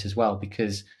curious as well,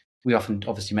 because we often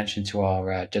obviously mention to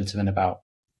our gentlemen about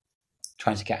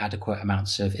trying to get adequate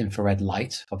amounts of infrared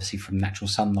light, obviously from natural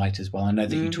sunlight as well. I know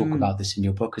that you talk about this in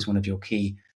your book as one of your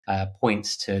key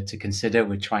points to consider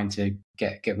with trying to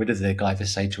get rid of the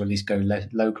glyphosate, or at least go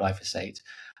low glyphosate.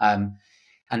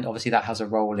 And obviously that has a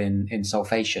role in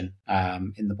sulfation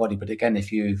in the body. But again,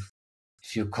 if you've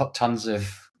got tons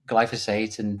of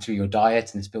glyphosate and through your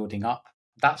diet and it's building up,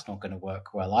 that's not going to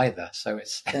work well either. So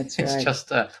it's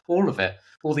just all of it.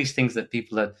 All these things that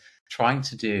people are trying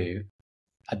to do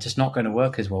are just not going to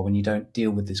work as well when you don't deal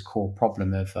with this core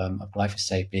problem of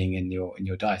glyphosate being in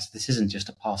your diet. So this isn't just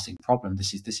a passing problem.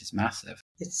 This is massive.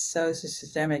 It's so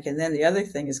systemic. And then the other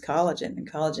thing is collagen, and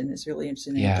collagen is really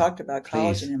interesting. And I talked about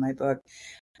collagen in my book.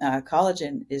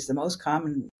 Collagen is the most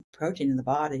common protein in the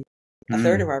body. A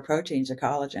third of our proteins are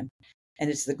collagen, and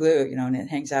it's the glue, and it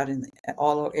hangs out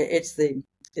all over. It's the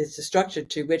structure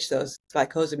to which those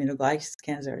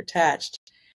glycosaminoglycans are attached.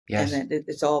 Yes. And then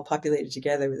it's all populated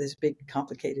together with this big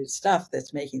complicated stuff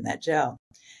that's making that gel.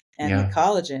 And the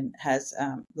collagen has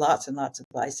lots and lots of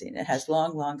glycine. It has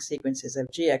long sequences of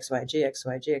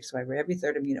GXY, where every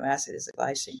third amino acid is a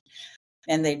glycine.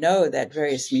 And they know that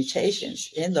various mutations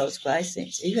in those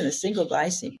glycines, even a single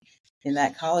glycine in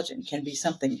that collagen, can be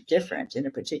something different in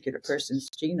a particular person's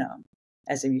genome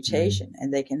as a mutation.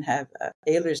 And they can have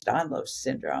Ehlers-Danlos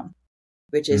syndrome,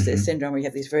 which is the syndrome where you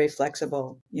have these very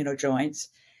flexible, joints.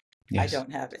 Yes. I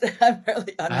don't have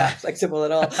it. I'm not flexible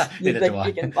at all. You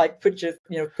can put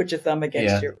your thumb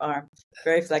against your arm.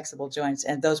 Very flexible joints,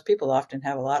 and those people often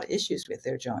have a lot of issues with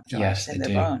their joints and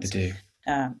their bones. They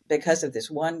do. Because of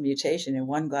this one mutation in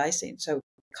one glycine. So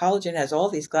collagen has all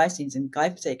these glycines, and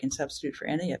glyphosate can substitute for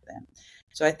any of them.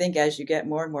 So I think as you get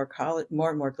more and more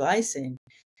glycine,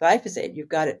 glyphosate, you've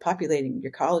got it populating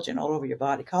your collagen all over your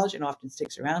body. Collagen often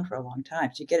sticks around for a long time,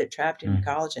 so you get it trapped in your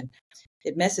collagen.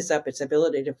 It messes up its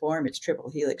ability to form its triple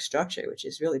helix structure, which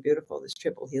is really beautiful. This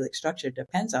triple helix structure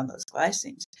depends on those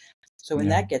glycines. So when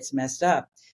that gets messed up,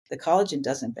 the collagen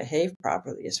doesn't behave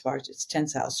properly as far as its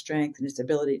tensile strength and its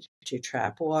ability to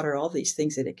trap water. All these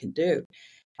things that it can do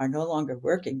are no longer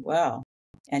working well.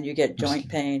 And you get joint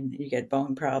pain, you get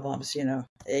bone problems,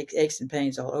 aches and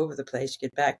pains all over the place. You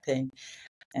get back pain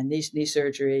and knee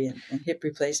surgery and hip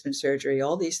replacement surgery.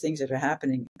 All these things that are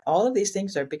happening, all of these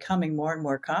things are becoming more and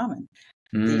more common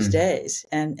these days.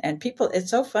 And people,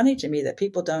 it's so funny to me that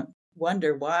people don't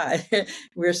wonder why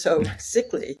we're so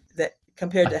sickly that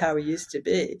compared to how we used to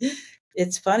be.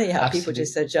 It's funny how people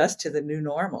just adjust to the new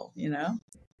normal,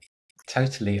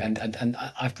 Totally, and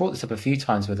I've brought this up a few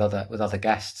times with other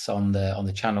guests on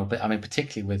the channel, but I mean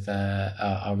particularly with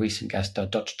our recent guest,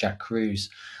 Dr. Jack Cruz,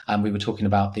 and we were talking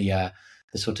about the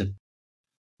sort of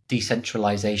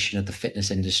decentralization of the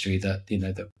fitness industry that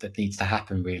that needs to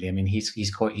happen. Really, I mean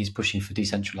he's pushing for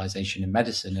decentralization in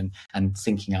medicine and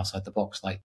thinking outside the box,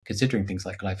 like considering things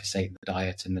like glyphosate in the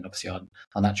diet, and then obviously our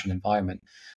natural environment.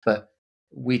 But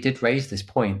we did raise this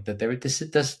point that there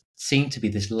does seem to be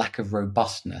this lack of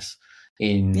robustness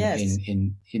Yes.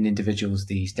 in individuals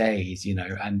these days,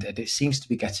 and it seems to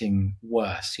be getting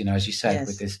worse, as you said,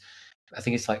 with Yes. this. I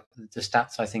think it's like the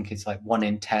stats. I think it's like 1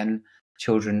 in 10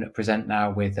 children present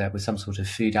now with some sort of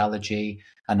food allergy,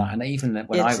 and even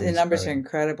when I The was numbers are growing,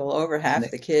 incredible. Over half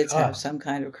the kids have some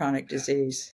kind of chronic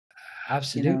disease.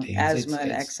 absolutely, Asthma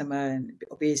and eczema and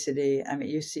obesity. I mean,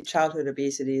 you see childhood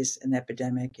obesity is an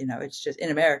epidemic. It's just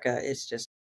in America, it's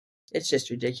just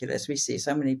ridiculous. We see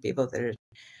so many people that are,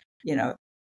 you know,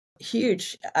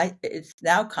 huge. It's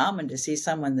now common to see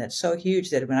someone that's so huge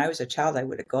that when I was a child, I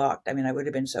would have gawked. I mean, I would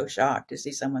have been so shocked to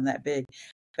see someone that big.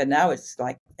 But now it's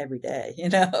like every day,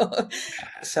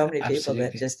 so many people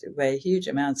that absolutely, just weigh huge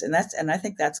amounts. And I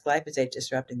think that's glyphosate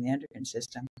disrupting the endocrine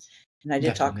system. And I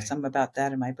did talk definitely. some about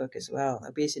that in my book as well.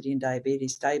 Obesity and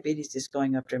diabetes. Diabetes is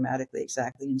going up dramatically,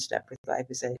 exactly in step with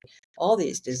glyphosate. All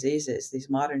these diseases, these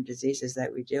modern diseases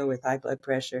that we deal with, high blood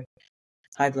pressure,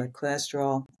 high blood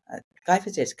cholesterol,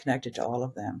 glyphosate is connected to all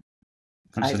of them,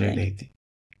 I think. Absolutely.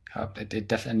 It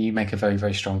definitely, and you make a very,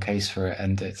 very strong case for it,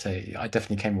 and I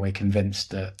definitely came away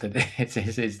convinced that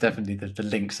it's definitely the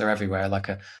links are everywhere, like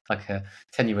a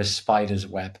tenuous spider's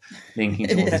web linking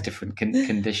to all these Yeah. different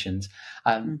conditions.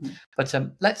 But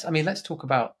let's talk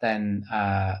about then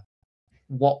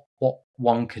what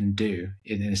one can do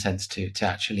in a sense to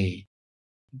actually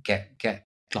get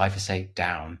glyphosate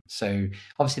down. So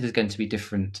obviously there's going to be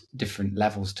different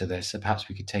levels to this. So perhaps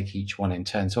we could take each one in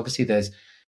turn. So obviously there's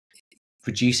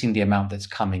reducing the amount that's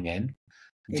coming in,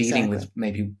 dealing Exactly.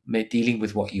 with dealing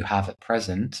with what you have at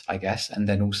present, I guess, and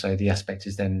then also the aspect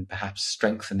is then perhaps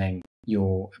strengthening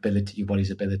your body's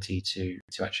ability to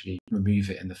actually remove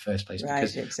it in the first place. Right,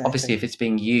 Because obviously, exactly. if it's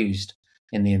being used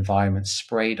in the environment,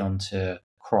 sprayed onto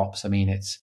crops, I mean,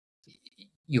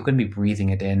 you're going to be breathing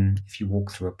it in if you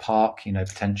walk through a park.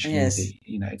 Potentially Yes.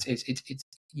 it's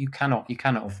you cannot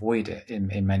avoid it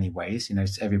in many ways.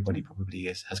 Everybody probably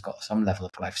has got some level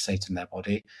of glyphosate in their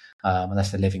body,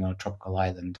 unless they're living on a tropical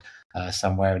island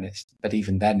somewhere. But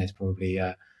even then, it's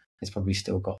probably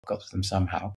still got to them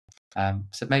somehow.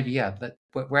 So maybe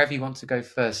wherever you want to go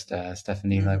first,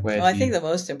 Stephanie. Like where Well, do I think you? the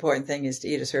most important thing is to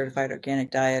eat a certified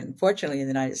organic diet. Unfortunately, in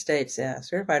the United States,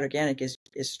 certified organic is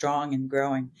strong and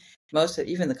growing.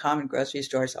 Even the common grocery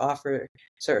stores offer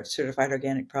certified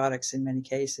organic products in many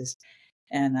cases.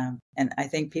 And I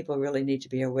think people really need to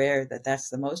be aware that that's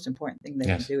the most important thing they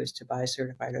can Yes. do is to buy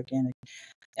certified organic.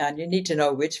 And you need to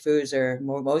know which foods are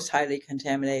most highly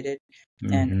contaminated,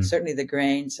 and Hmm. certainly the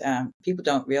grains. People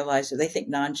don't realize that they think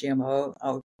non-GMO.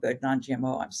 Oh, good,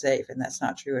 non-GMO, I'm safe, and that's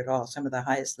not true at all. Some of the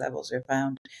highest levels are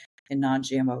found in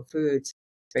non-GMO foods.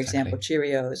 For example, Exactly.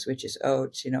 Cheerios, which is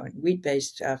oats, and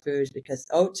wheat-based foods, because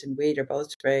oats and wheat are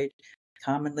both sprayed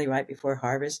commonly right before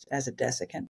harvest as a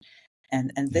desiccant.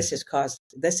 And Yes.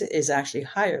 this is actually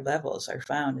higher levels are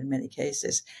found in many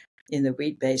cases in the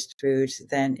wheat-based foods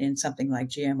than in something like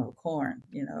GMO corn,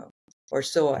 or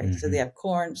soy. So they Hmm. have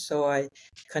corn, soy,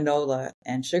 canola,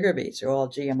 and sugar beets are all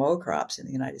GMO crops in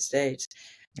the United States.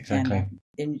 And Exactly.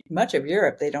 in much of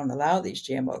Europe, they don't allow these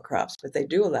GMO crops, but they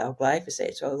do allow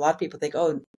glyphosate. So a lot of people think,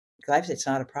 oh, glyphosate's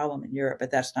not a problem in Europe,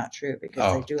 but that's not true because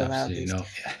they Oh, do allow absolutely these not.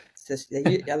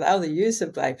 they allow the use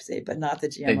of glyphosate, but not the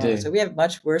They GMO. So do. we have a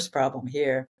much worse problem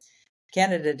here.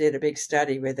 Canada did a big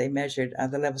study where they measured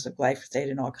the levels of glyphosate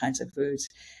in all kinds of foods,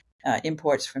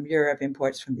 imports from Europe,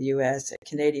 imports from the U.S.,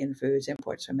 Canadian foods,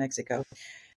 imports from Mexico,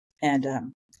 and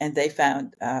and they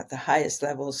found the highest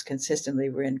levels consistently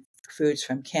were in foods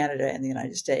from Canada and the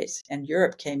United States, and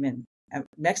Europe came in.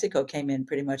 Mexico came in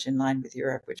pretty much in line with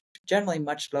Europe, which generally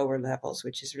much lower levels,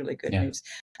 which is really good Yeah. news.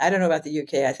 I don't know about the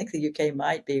UK. I think the UK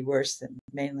might be worse than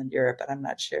mainland Europe, but I'm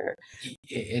not sure.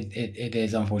 It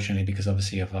is, unfortunately, because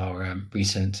obviously of our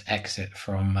recent exit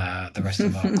from the rest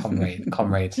of our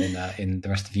comrades in the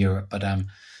rest of Europe. But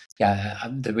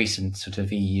the recent sort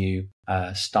of EU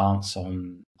stance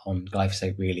on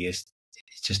glyphosate really is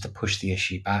it's just to push the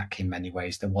issue back in many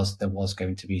ways. There was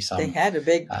going to be They some had a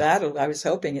big uh, battle. I was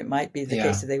hoping it might be the case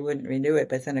yeah that they wouldn't renew it,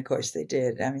 but then of course they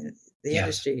did. I mean, the yes,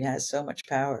 industry has so much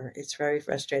power. It's very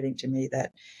frustrating to me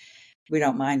that we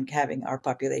don't mind having our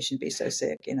population be so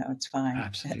sick. It's fine. It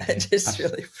absolutely. just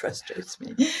really frustrates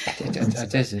me.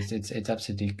 It is. It's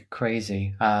absolutely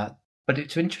crazy. But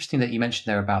it's interesting that you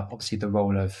mentioned there about obviously the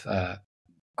role of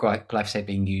glyphosate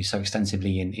being used so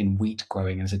extensively in wheat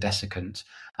growing as a desiccant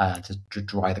to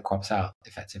dry the crops out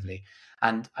effectively.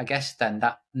 And I guess then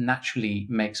that naturally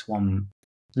makes one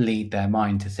lead their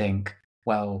mind to think,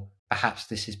 well, perhaps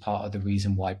this is part of the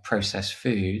reason why processed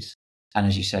foods, and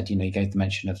as you said, you gave the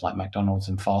mention of like McDonald's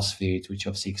and fast foods, which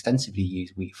obviously extensively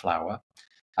use wheat flour.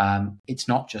 It's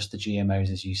not just the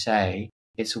GMOs, as you say,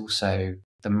 it's also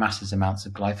the massive amounts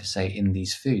of glyphosate in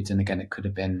these foods. And again, it could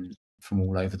have been from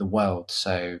all over the world.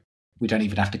 So we don't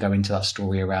even have to go into that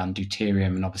story around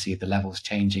deuterium and obviously the levels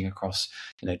changing across,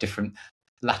 different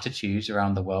latitudes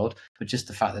around the world. But just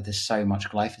the fact that there's so much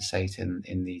glyphosate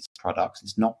in these products,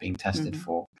 it's not being tested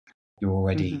for. You're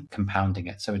already compounding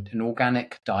it. So an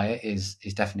organic diet is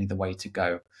definitely the way to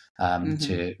go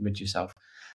to rid yourself.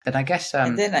 Then I guess,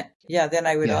 and then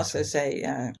I would also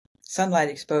say sunlight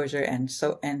exposure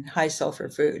and high sulfur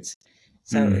foods.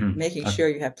 So making sure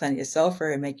you have plenty of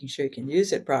sulfur and making sure you can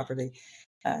use it properly.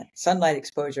 Sunlight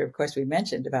exposure, of course, we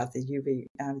mentioned about the UV,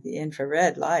 the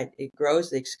infrared light. It grows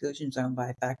the exclusion zone by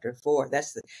a factor of 4.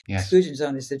 That's the exclusion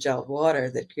zone is the gelled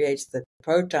water that creates the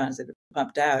protons that are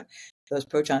pumped out. Those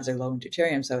protons are low in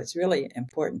deuterium, so it's really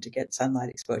important to get sunlight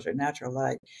exposure, natural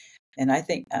light. And I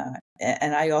think,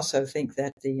 and I also think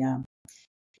that the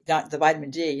vitamin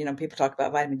D, people talk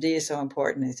about vitamin D is so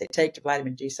important. They say take the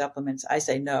vitamin D supplements. I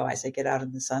say no. I say get out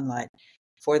in the sunlight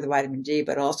for the vitamin D,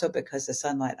 but also because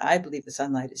I believe the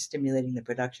sunlight is stimulating the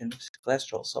production of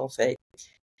cholesterol sulfate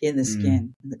in the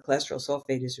skin. And the cholesterol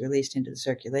sulfate is released into the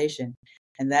circulation,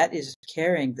 and that is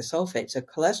carrying the sulfate. So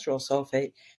cholesterol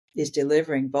sulfate is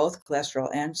delivering both cholesterol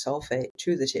and sulfate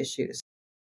to the tissues.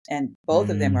 And both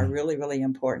of them are really, really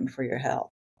important for your health.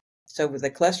 So with the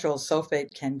cholesterol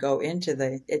sulfate can go into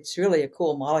it's really a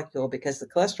cool molecule because the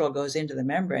cholesterol goes into the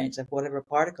membranes of whatever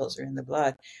particles are in the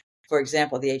blood. For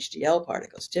example, the HDL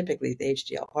particles, typically the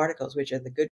HDL particles, which are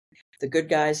the good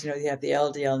guys, you have the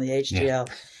LDL and the HDL.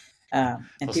 Yeah.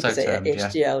 And people say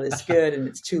HDL is good and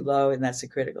it's too low and that's a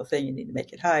critical thing. You need to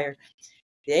make it higher.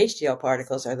 The HDL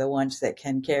particles are the ones that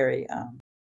can carry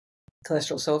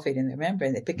cholesterol sulfate in their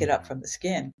membrane. They pick it up from the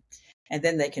skin and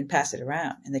then they can pass it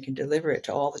around and they can deliver it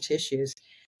to all the tissues,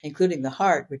 including the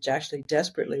heart, which actually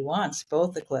desperately wants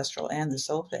both the cholesterol and the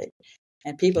sulfate.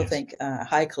 And people think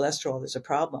high cholesterol is a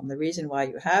problem. The reason why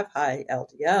you have high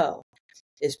LDL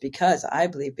is because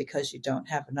you don't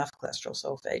have enough cholesterol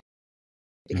sulfate.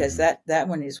 Because that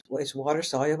one is water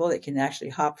soluble. It can actually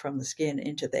hop from the skin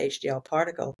into the HDL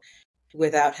particle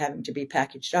without having to be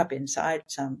packaged up inside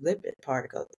some lipid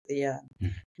particle. The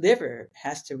liver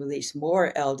has to release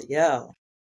more LDL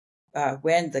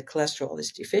when the cholesterol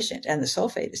is deficient and the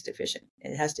sulfate is deficient.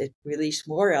 It has to release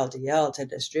more LDL to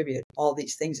distribute all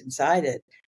these things inside it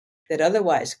that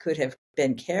otherwise could have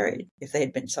been carried if they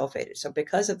had been sulfated. So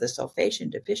because of the sulfation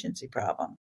deficiency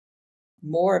problem,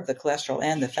 more of the cholesterol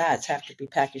and the fats have to be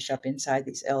packaged up inside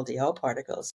these LDL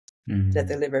particles that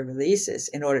the liver releases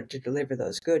in order to deliver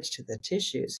those goods to the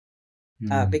tissues.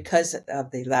 Because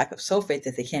of the lack of sulfate,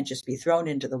 that they can't just be thrown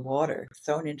into the water,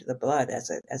 thrown into the blood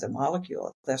as a molecule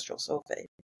of cholesterol sulfate,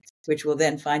 which will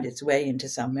then find its way into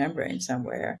some membrane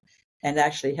somewhere and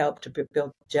actually help to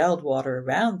build gelled water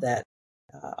around that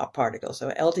particle. So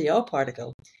LDL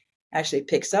particle actually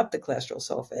picks up the cholesterol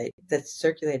sulfate that's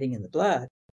circulating in the blood,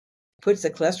 puts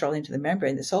the cholesterol into the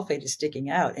membrane. The sulfate is sticking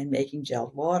out and making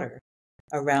gelled water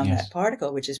around that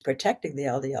particle, which is protecting the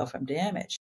LDL from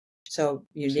damage. So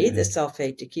you need the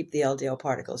sulfate to keep the LDL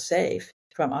particles safe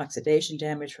from oxidation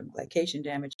damage, from glycation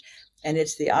damage. And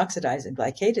it's the oxidized and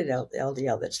glycated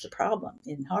LDL that's the problem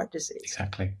in heart disease.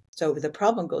 Exactly. So the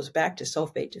problem goes back to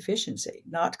sulfate deficiency,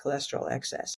 not cholesterol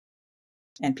excess.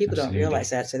 And people don't realize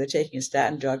that. So they're taking a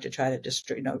statin drug to try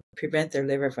to prevent their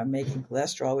liver from making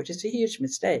cholesterol, which is a huge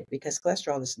mistake because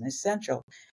cholesterol is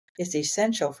it's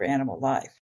essential for animal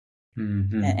life.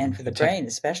 And for the brain,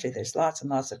 especially, there's lots and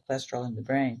lots of cholesterol in the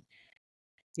brain.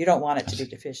 You don't want it to be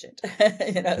deficient,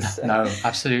 So. No,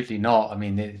 absolutely not. I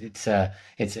mean, it's a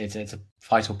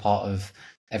vital part of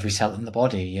every cell in the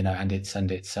body, and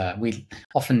it's we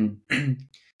often,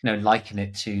 liken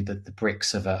it to the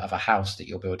bricks of a house that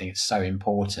you're building. It's so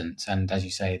important, and as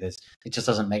you say, it just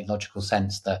doesn't make logical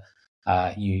sense that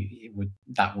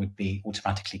that would be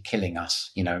automatically killing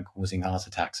us, causing heart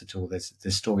attacks at all.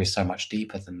 The story is so much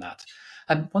deeper than that.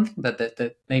 And one thing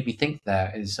that made me think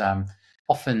there is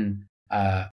often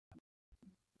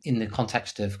in the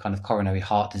context of kind of coronary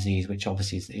heart disease, which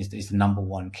obviously is the number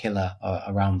one killer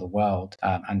around the world,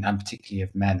 and particularly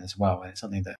of men as well. And it's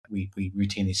something that we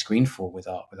routinely screen for with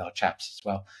our chaps as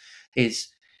well. Is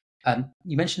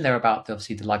you mentioned there about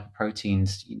obviously the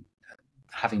lipoproteins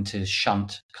having to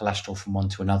shunt cholesterol from one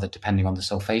to another depending on the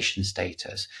sulfation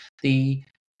status.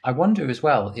 I wonder as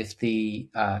well if the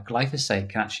glyphosate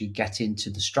can actually get into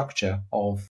the structure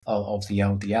of the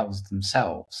LDLs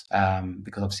themselves,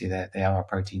 because obviously they are a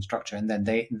protein structure, and then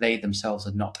they themselves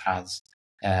are not as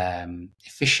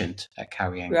efficient at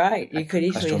carrying. Right, you could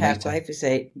easily have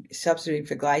glyphosate substituting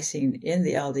for glycine in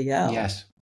the LDL. Yes.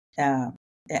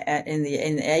 In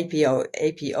the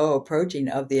APO protein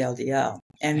of the LDL.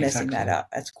 and messing that Exactly. up.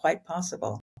 That's quite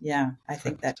possible. Yeah, I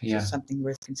think that's Yeah, just something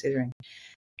worth considering.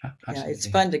 Yeah, it's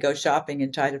absolutely. fun to go shopping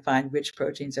and try to find which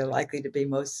proteins are likely to be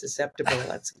most susceptible.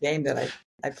 That's a game that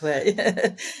I play,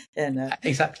 and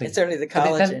Exactly. certainly the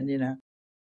But then, collagen.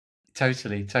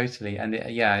 totally, and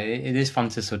it is fun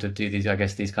to sort of do these, I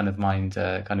guess, these kind of mind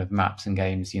kind of maps and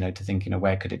games, to think,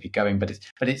 where could it be going? But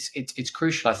it's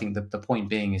crucial. I think the point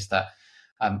being is that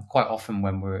quite often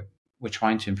when we're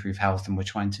trying to improve health and we're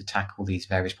trying to tackle these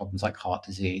various problems like heart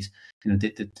disease,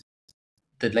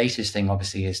 the latest thing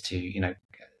obviously is to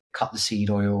cut the seed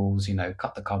oils,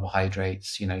 cut the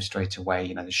carbohydrates, straight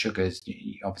away, the sugars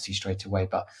obviously straight away,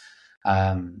 but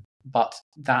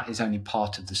that is only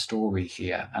part of the story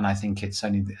here. And I think it's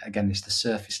only, again, it's the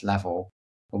surface level,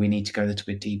 but we need to go a little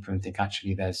bit deeper and think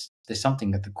actually there's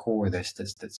something at the core of this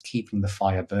that's keeping the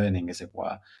fire burning, as it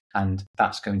were. And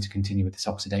that's going to continue with this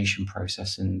oxidation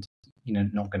process, and,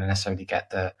 not going to necessarily get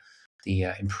the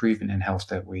improvement in health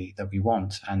that we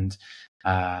want. And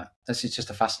this is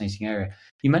just a fascinating area.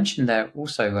 You mentioned there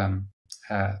also,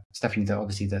 Stephanie, that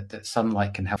obviously that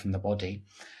sunlight can help in the body.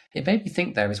 It made me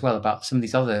think there as well about some of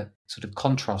these other sort of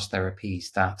contrast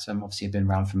therapies that obviously have been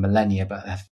around for millennia, but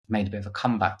have made a bit of a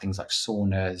comeback. Things like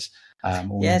saunas,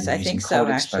 or Yes, even I using think so, cold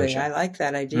actually. I exposure. like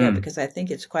that idea Mm, because I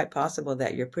think it's quite possible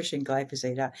that you're pushing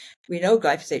glyphosate out. We know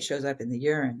glyphosate shows up in the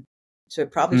urine, so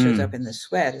it probably shows up mm, in the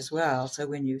sweat as well. So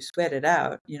when you sweat it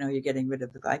out, you're getting rid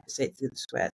of the glyphosate through the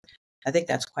sweat. I think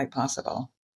that's quite possible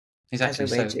as a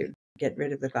exactly. way to get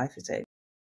rid of the glyphosate.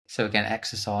 So again,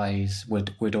 exercise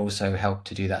would also help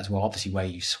to do that as well. Obviously, where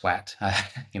you sweat,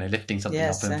 lifting something up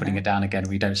Yes, and putting it down again,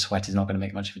 we don't sweat is not going to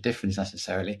make much of a difference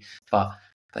necessarily. But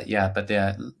yeah, but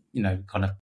the kind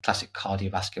of classic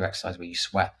cardiovascular exercise where you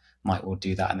sweat might all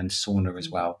do that, and then sauna as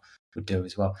well would do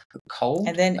as well. But and cold,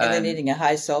 then eating a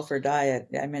high sulfur diet.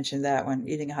 I mentioned that one,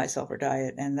 eating a high sulfur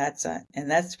diet, and that's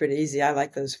pretty easy. I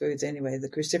like those foods anyway. The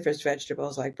cruciferous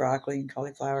vegetables like broccoli and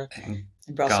cauliflower and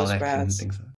and Brussels garlic and sprouts,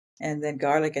 things like that. and then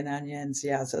garlic and onions.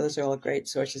 Yeah, so those are all great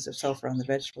sources of sulfur on the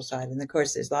vegetable side. And of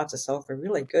course, there's lots of sulfur,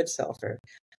 really good sulfur,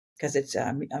 because it's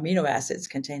amino acids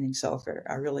containing sulfur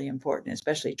are really important,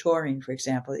 especially taurine, for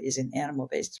example, is in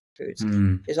animal-based foods.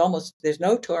 Mm, There's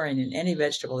no taurine in any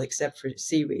vegetable except for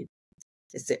seaweed.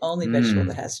 It's the only vegetable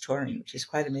that mm, has taurine, which is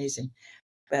quite amazing.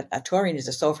 But taurine is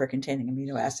a sulfur-containing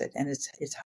amino acid, and it's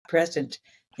present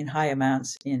in high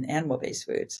amounts in animal-based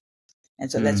foods.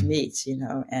 And so that's mm. meats,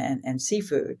 and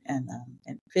seafood and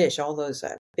fish. All those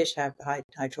fish have high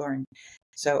taurine.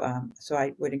 So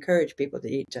I would encourage people to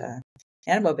eat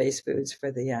animal-based foods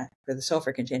for the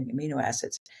sulfur-containing amino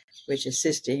acids, which is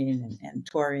cysteine and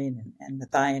taurine and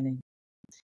methionine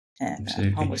and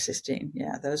Absolutely. homocysteine.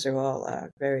 Yeah, those are all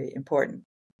very important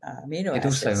amino It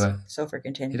also acids,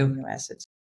 sulfur-containing it al- amino acids.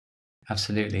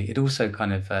 absolutely. It also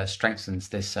kind of strengthens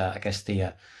this, I guess,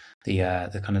 the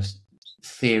kind of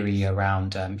theory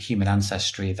around human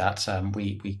ancestry that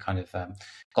we kind of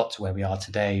got to where we are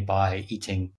today by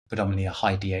eating predominantly a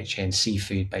high DHA and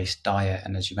seafood based diet.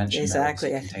 And as you mentioned, there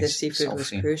Exactly. obviously I think the contains seafood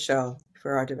was sulfine. crucial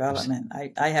for our development.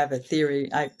 I have a theory.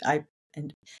 I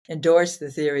endorse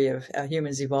the theory of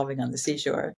humans evolving on the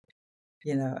seashore.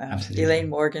 Elaine Absolutely.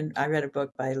 Morgan, I read a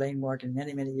book by Elaine Morgan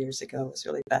many, many years ago. It was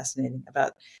really fascinating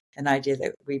about an idea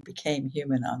that we became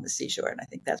human on the seashore. And I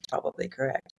think that's probably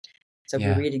correct. So we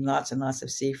were Yeah, eating lots and lots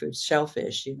of seafood,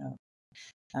 shellfish,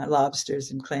 lobsters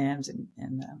and clams and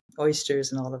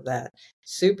oysters and all of that.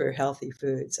 Super healthy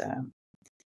foods.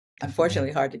 Unfortunately,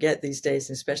 definitely. hard to get these days,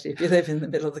 especially if you live in the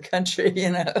middle of the country,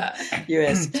 Uh,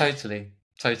 U.S. totally.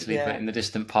 But Yeah, in the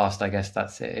distant past, I guess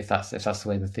that's it. If that's the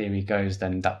way the theory goes,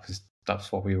 then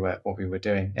that's what we were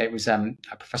doing. It was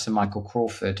Professor Michael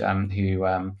Crawford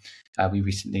who we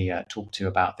recently talked to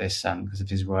about this because of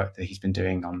his work that he's been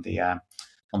doing on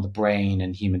the brain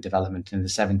and human development in the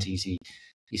 70s.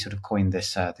 He sort of coined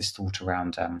this thought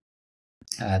around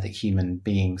that human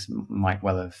beings might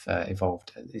well have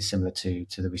evolved is similar to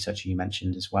the researcher you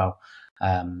mentioned as well,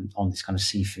 on this kind of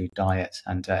seafood diet.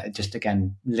 And just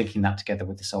again linking that together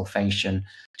with the sulfation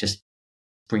just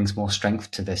brings more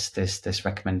strength to this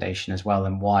recommendation as well,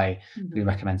 and why we mm-hmm.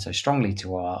 recommend so strongly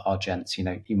to our gents,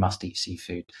 you must eat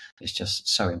seafood. It's just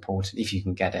so important if you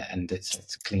can get it, and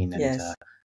it's clean and Yes.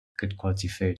 good quality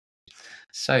food.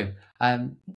 So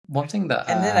one thing that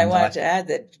And then I that wanted I to add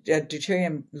that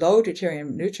low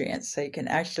deuterium nutrients, so you can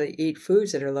actually eat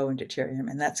foods that are low in deuterium,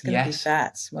 and that's going to be yes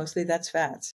fats. Mostly that's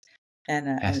fats. And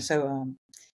yes so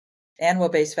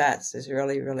animal-based fats is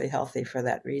really, really healthy for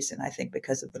that reason, I think,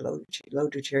 because of the low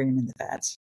deuterium in the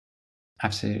fats.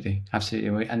 Absolutely,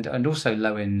 and also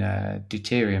low in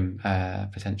deuterium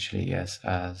potentially, yes,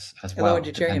 as The low in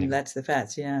well, deuterium, depending. that's the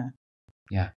fats, yeah.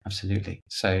 Yeah, absolutely.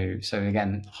 So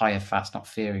again, higher fats, not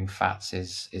fearing fats,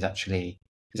 is actually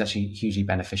hugely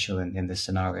beneficial in this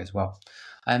scenario as well.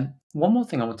 One more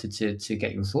thing I wanted to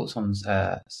get your thoughts on,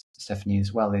 Stephanie,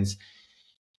 as well, is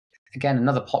again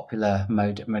another popular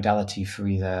modality for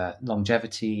either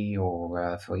longevity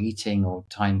or for eating or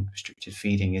time restricted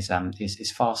feeding is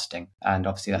fasting, and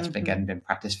obviously that's been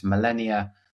practiced for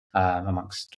millennia.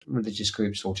 Amongst religious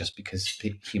groups, or just because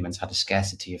humans had a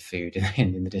scarcity of food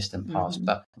in the distant past.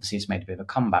 But obviously it's made a bit of a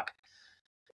comeback.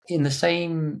 In the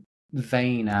same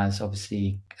vein as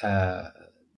obviously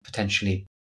potentially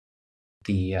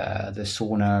the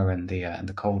sauna and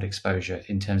the cold exposure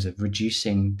in terms of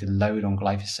reducing the load on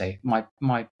glyphosate,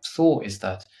 my thought is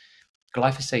that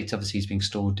glyphosate obviously is being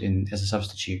stored as a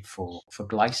substitute for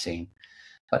glycine.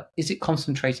 But is it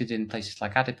concentrated in places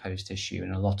like adipose tissue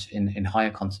and a lot in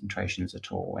higher concentrations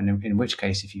at all? And in which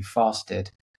case, if you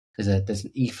fasted, there's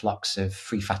an efflux of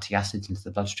free fatty acids into the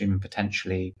bloodstream, and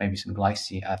potentially maybe some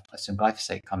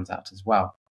glyphosate comes out as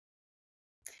well.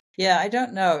 Yeah, I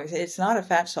don't know. It's not a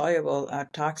fat-soluble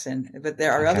toxin, but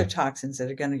there are other toxins that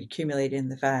are going to accumulate in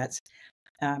the fats.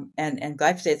 And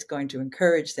glyphosate's going to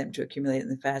encourage them to accumulate in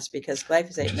the fats because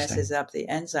glyphosate messes up the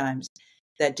enzymes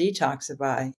that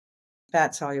detoxify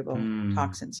fat-soluble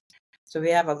toxins. So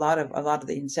we have a lot of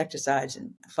the insecticides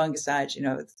and fungicides,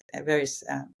 various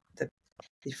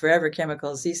the forever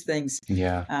chemicals. These things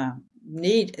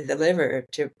need the liver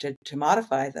to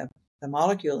modify the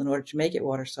molecule in order to make it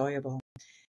water soluble.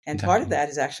 And part of that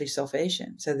is actually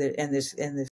sulfation. So that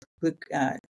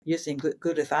using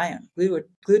glutathione,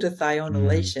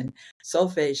 glutathionylation,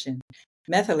 sulfation,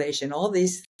 methylation, all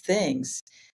these things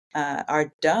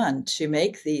are done to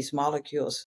make these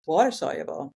molecules water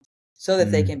soluble so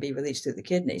that they can be released through the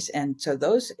kidneys. And so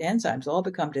those enzymes all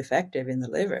become defective in the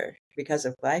liver because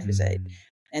of glyphosate.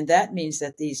 And that means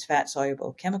that these fat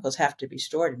soluble chemicals have to be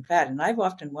stored in fat. And I've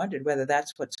often wondered whether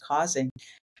that's what's causing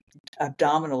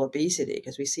abdominal obesity,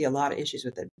 because we see a lot of issues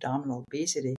with abdominal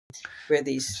obesity where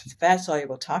these fat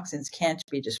soluble toxins can't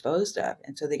be disposed of,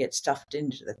 and so they get stuffed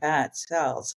into the fat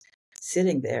cells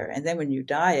sitting there, and then when you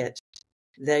diet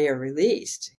they are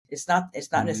released. It's not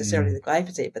necessarily the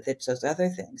glyphosate, but it's those other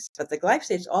things. But the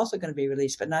glyphosate is also going to be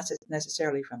released, but not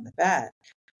necessarily from the fat.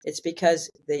 It's because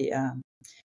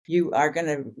you are going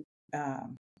to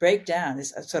break down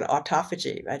this sort of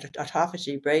autophagy, right?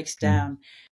 Autophagy breaks down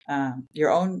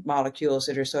your own molecules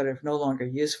that are sort of no longer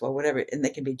useful, whatever, and they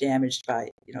can be damaged by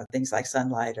things like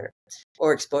sunlight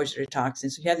or exposure to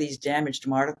toxins. So you have these damaged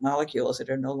molecules that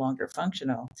are no longer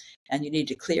functional, and you need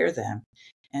to clear them.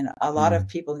 And a lot of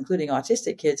people, including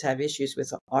autistic kids, have issues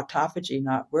with autophagy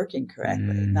not working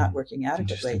correctly, not working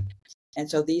adequately. And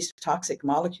so these toxic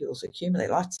molecules accumulate.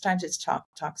 Lots of times it's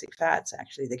toxic fats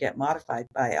actually that get modified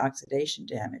by oxidation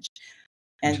damage.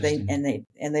 And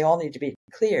they all need to be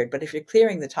cleared. But if you're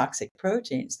clearing the toxic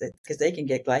proteins, because they can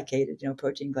get glycated,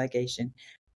 protein glycation,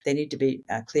 they need to be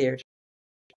cleared.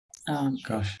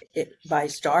 By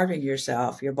starving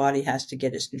yourself, your body has to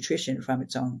get its nutrition from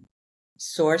its own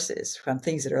sources, from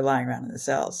things that are lying around in the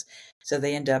cells. So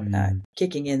they end up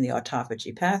kicking in the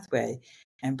autophagy pathway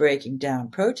and breaking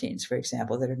down proteins, for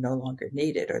example, that are no longer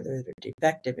needed or that are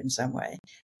defective in some way.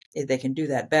 They can do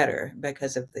that better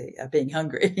because of the being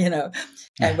hungry,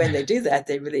 And when they do that,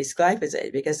 they release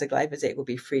glyphosate because the glyphosate will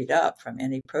be freed up from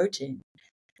any protein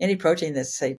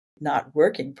that's, say, not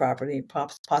working properly,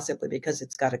 possibly because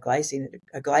it's got a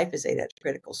glyphosate at a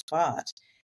critical spot.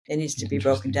 It needs to be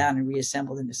broken down and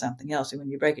reassembled into something else. And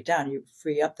when you break it down, you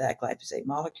free up that glyphosate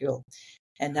molecule,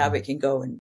 and now it can go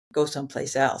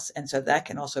someplace else. And so that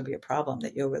can also be a problem,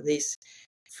 that you'll release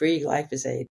free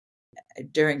glyphosate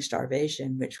during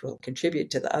starvation, which will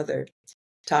contribute to the other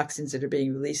toxins that are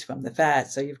being released from the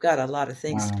fat. So you've got a lot of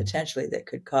things potentially that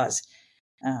could cause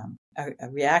a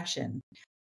reaction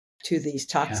to these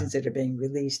toxins that are being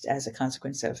released as a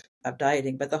consequence of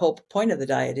dieting. But the whole point of the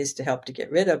diet is to help to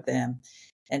get rid of them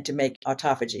and to make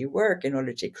autophagy work in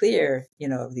order to clear,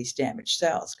 these damaged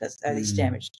cells, because these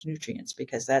damaged nutrients,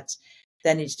 because that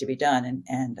needs to be done,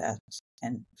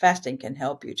 and fasting can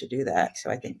help you to do that. So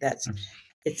I think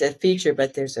it's a feature,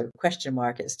 but there's a question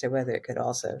mark as to whether it could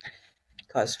also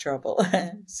cause trouble.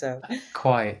 So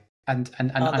quite. And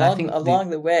I think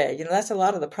along the way, that's a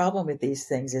lot of the problem with these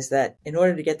things, is that in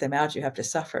order to get them out, you have to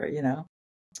suffer,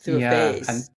 through a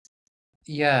phase.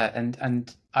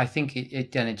 And I think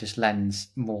it just lends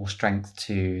more strength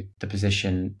to the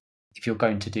position. If you're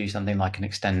going to do something like an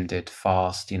extended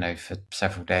fast, for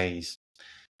several days,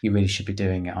 you really should be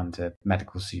doing it under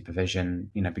medical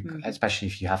supervision, because, especially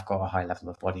if you have got a high level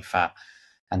of body fat,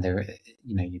 and there,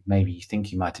 maybe you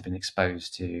think you might have been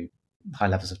exposed to high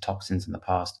levels of toxins in the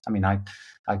past. I mean, I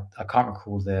can't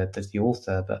recall the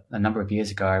author, but a number of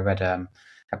years ago, I read a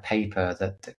paper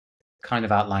that kind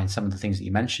of outlined some of the things that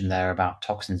you mentioned there about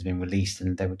toxins being released,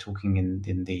 and they were talking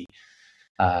in the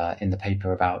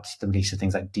paper about the release of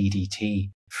things like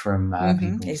DDT from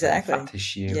people's exactly. fat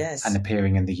tissue Yes. and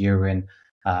appearing in the urine,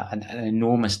 an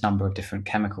enormous number of different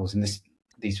chemicals. And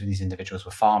these individuals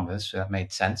were farmers, so that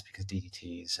made sense because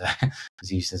DDT is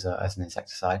used as an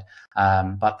insecticide.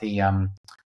 But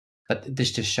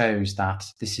this just shows that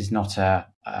this is not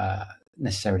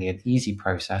necessarily an easy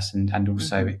process, and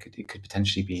also it could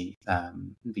potentially be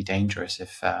dangerous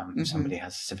if somebody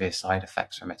has severe side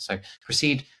effects from it. So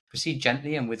proceed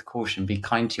gently and with caution. Be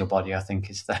kind to your body, I think,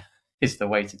 is the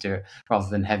way to do it, rather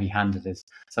than heavy-handed as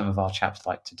some of our chaps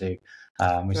like to do.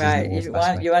 Which right.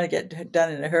 Isn't you want to get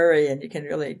done in a hurry, and you can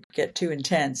really get too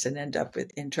intense and end up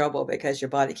in trouble because your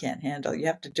body can't handle. You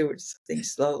have to do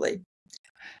things slowly.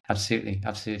 Absolutely.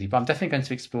 But I'm definitely going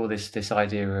to explore this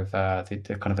idea of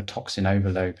the kind of a toxin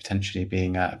overload potentially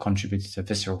being a contributor to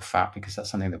visceral fat, because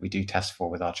that's something that we do test for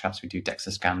with our chaps. We do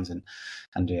DEXA scans and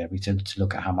we to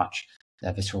look at how much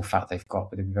visceral fat they've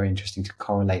got. But it'd be very interesting to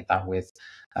correlate that with,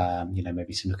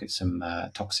 maybe to look at some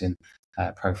toxin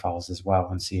profiles as well,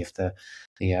 and see if the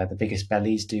biggest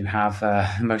bellies do have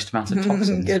most amounts of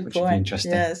toxins. Good which point. Would be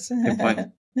interesting. Yes. Good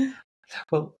point.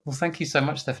 Well, thank you so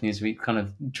much, Stephanie. As we kind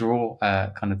of draw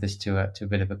kind of this to a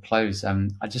bit of a close,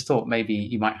 I just thought maybe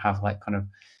you might have like kind of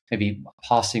maybe a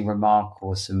passing remark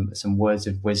or some words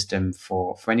of wisdom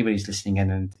for anybody who's listening in,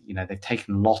 and they've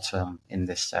taken a lot in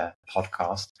this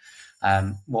podcast.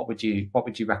 What would you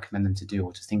recommend them to do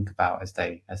or to think about as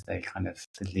they kind of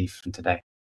leave from today?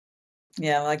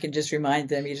 Yeah, well, I can just remind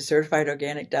them, eat a certified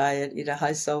organic diet, eat a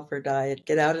high sulfur diet,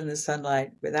 get out in the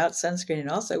sunlight without sunscreen and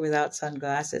also without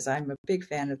sunglasses. I'm a big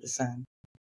fan of the sun.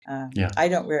 I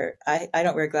don't wear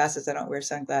glasses. I don't wear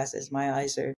sunglasses. My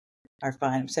eyes are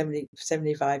fine. I'm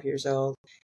 75 years old.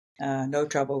 No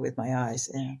trouble with my eyes.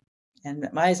 And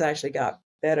my eyes actually got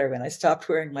better when I stopped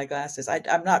wearing my glasses.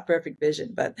 I'm not perfect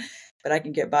vision, but I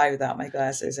can get by without my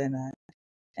glasses. And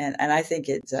I think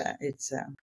it's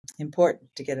important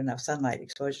to get enough sunlight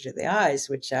exposure to the eyes,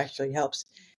 which actually helps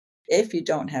if you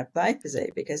don't have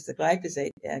glyphosate, because the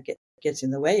glyphosate gets in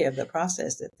the way of the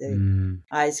process that the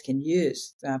eyes can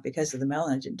use because of the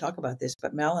melanin. I didn't talk about this,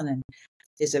 but melanin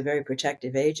is a very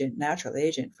protective agent, natural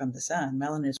agent from the sun.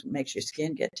 Melanin makes your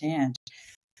skin get tanned.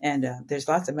 And there's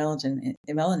lots of melanin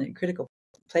in critical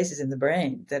places in the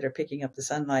brain that are picking up the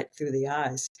sunlight through the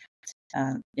eyes.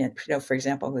 For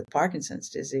example, with Parkinson's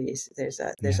disease, there's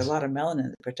a lot of melanin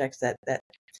that protects that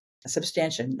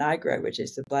substantia nigra, which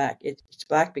is the black. It's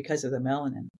black because of the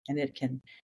melanin,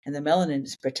 and the melanin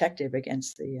is protective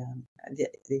against the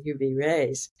UV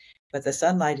rays. But the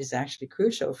sunlight is actually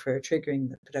crucial for triggering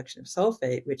the production of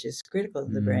sulfate, which is critical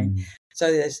in the brain. So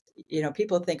there's,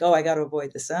 people think, I got to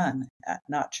avoid the sun.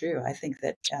 Not true. I think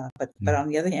that, but on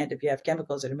the other hand, if you have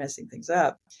chemicals that are messing things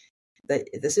up,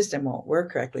 the system won't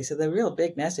work correctly. So the real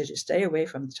big message is stay away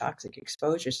from the toxic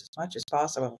exposures as much as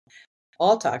possible.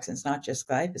 All toxins, not just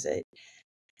glyphosate.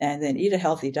 And then eat a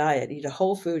healthy diet. Eat a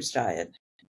whole foods diet.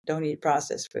 Don't eat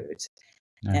processed foods.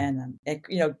 No.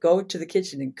 And go to the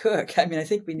kitchen and cook. I mean, I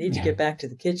think we need to get back to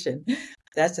the kitchen.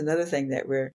 That's another thing that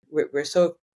we're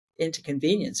so into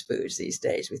convenience foods these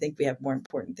days. We think we have more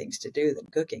important things to do than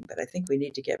cooking. But I think we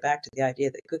need to get back to the idea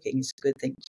that cooking is a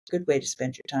good way to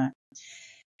spend your time.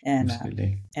 And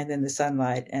then the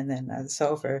sunlight, and then the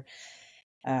sulfur,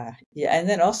 and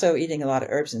then also eating a lot of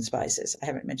herbs and spices. I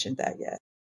haven't mentioned that yet.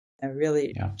 I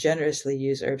really generously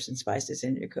use herbs and spices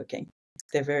in your cooking.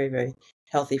 They're very, very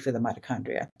healthy for the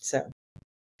mitochondria. So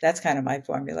that's kind of my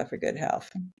formula for good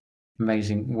health.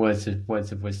 Amazing words of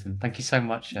wisdom. Thank you so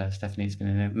much, Stephanie. It's been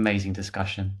an amazing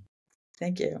discussion.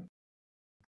 Thank you.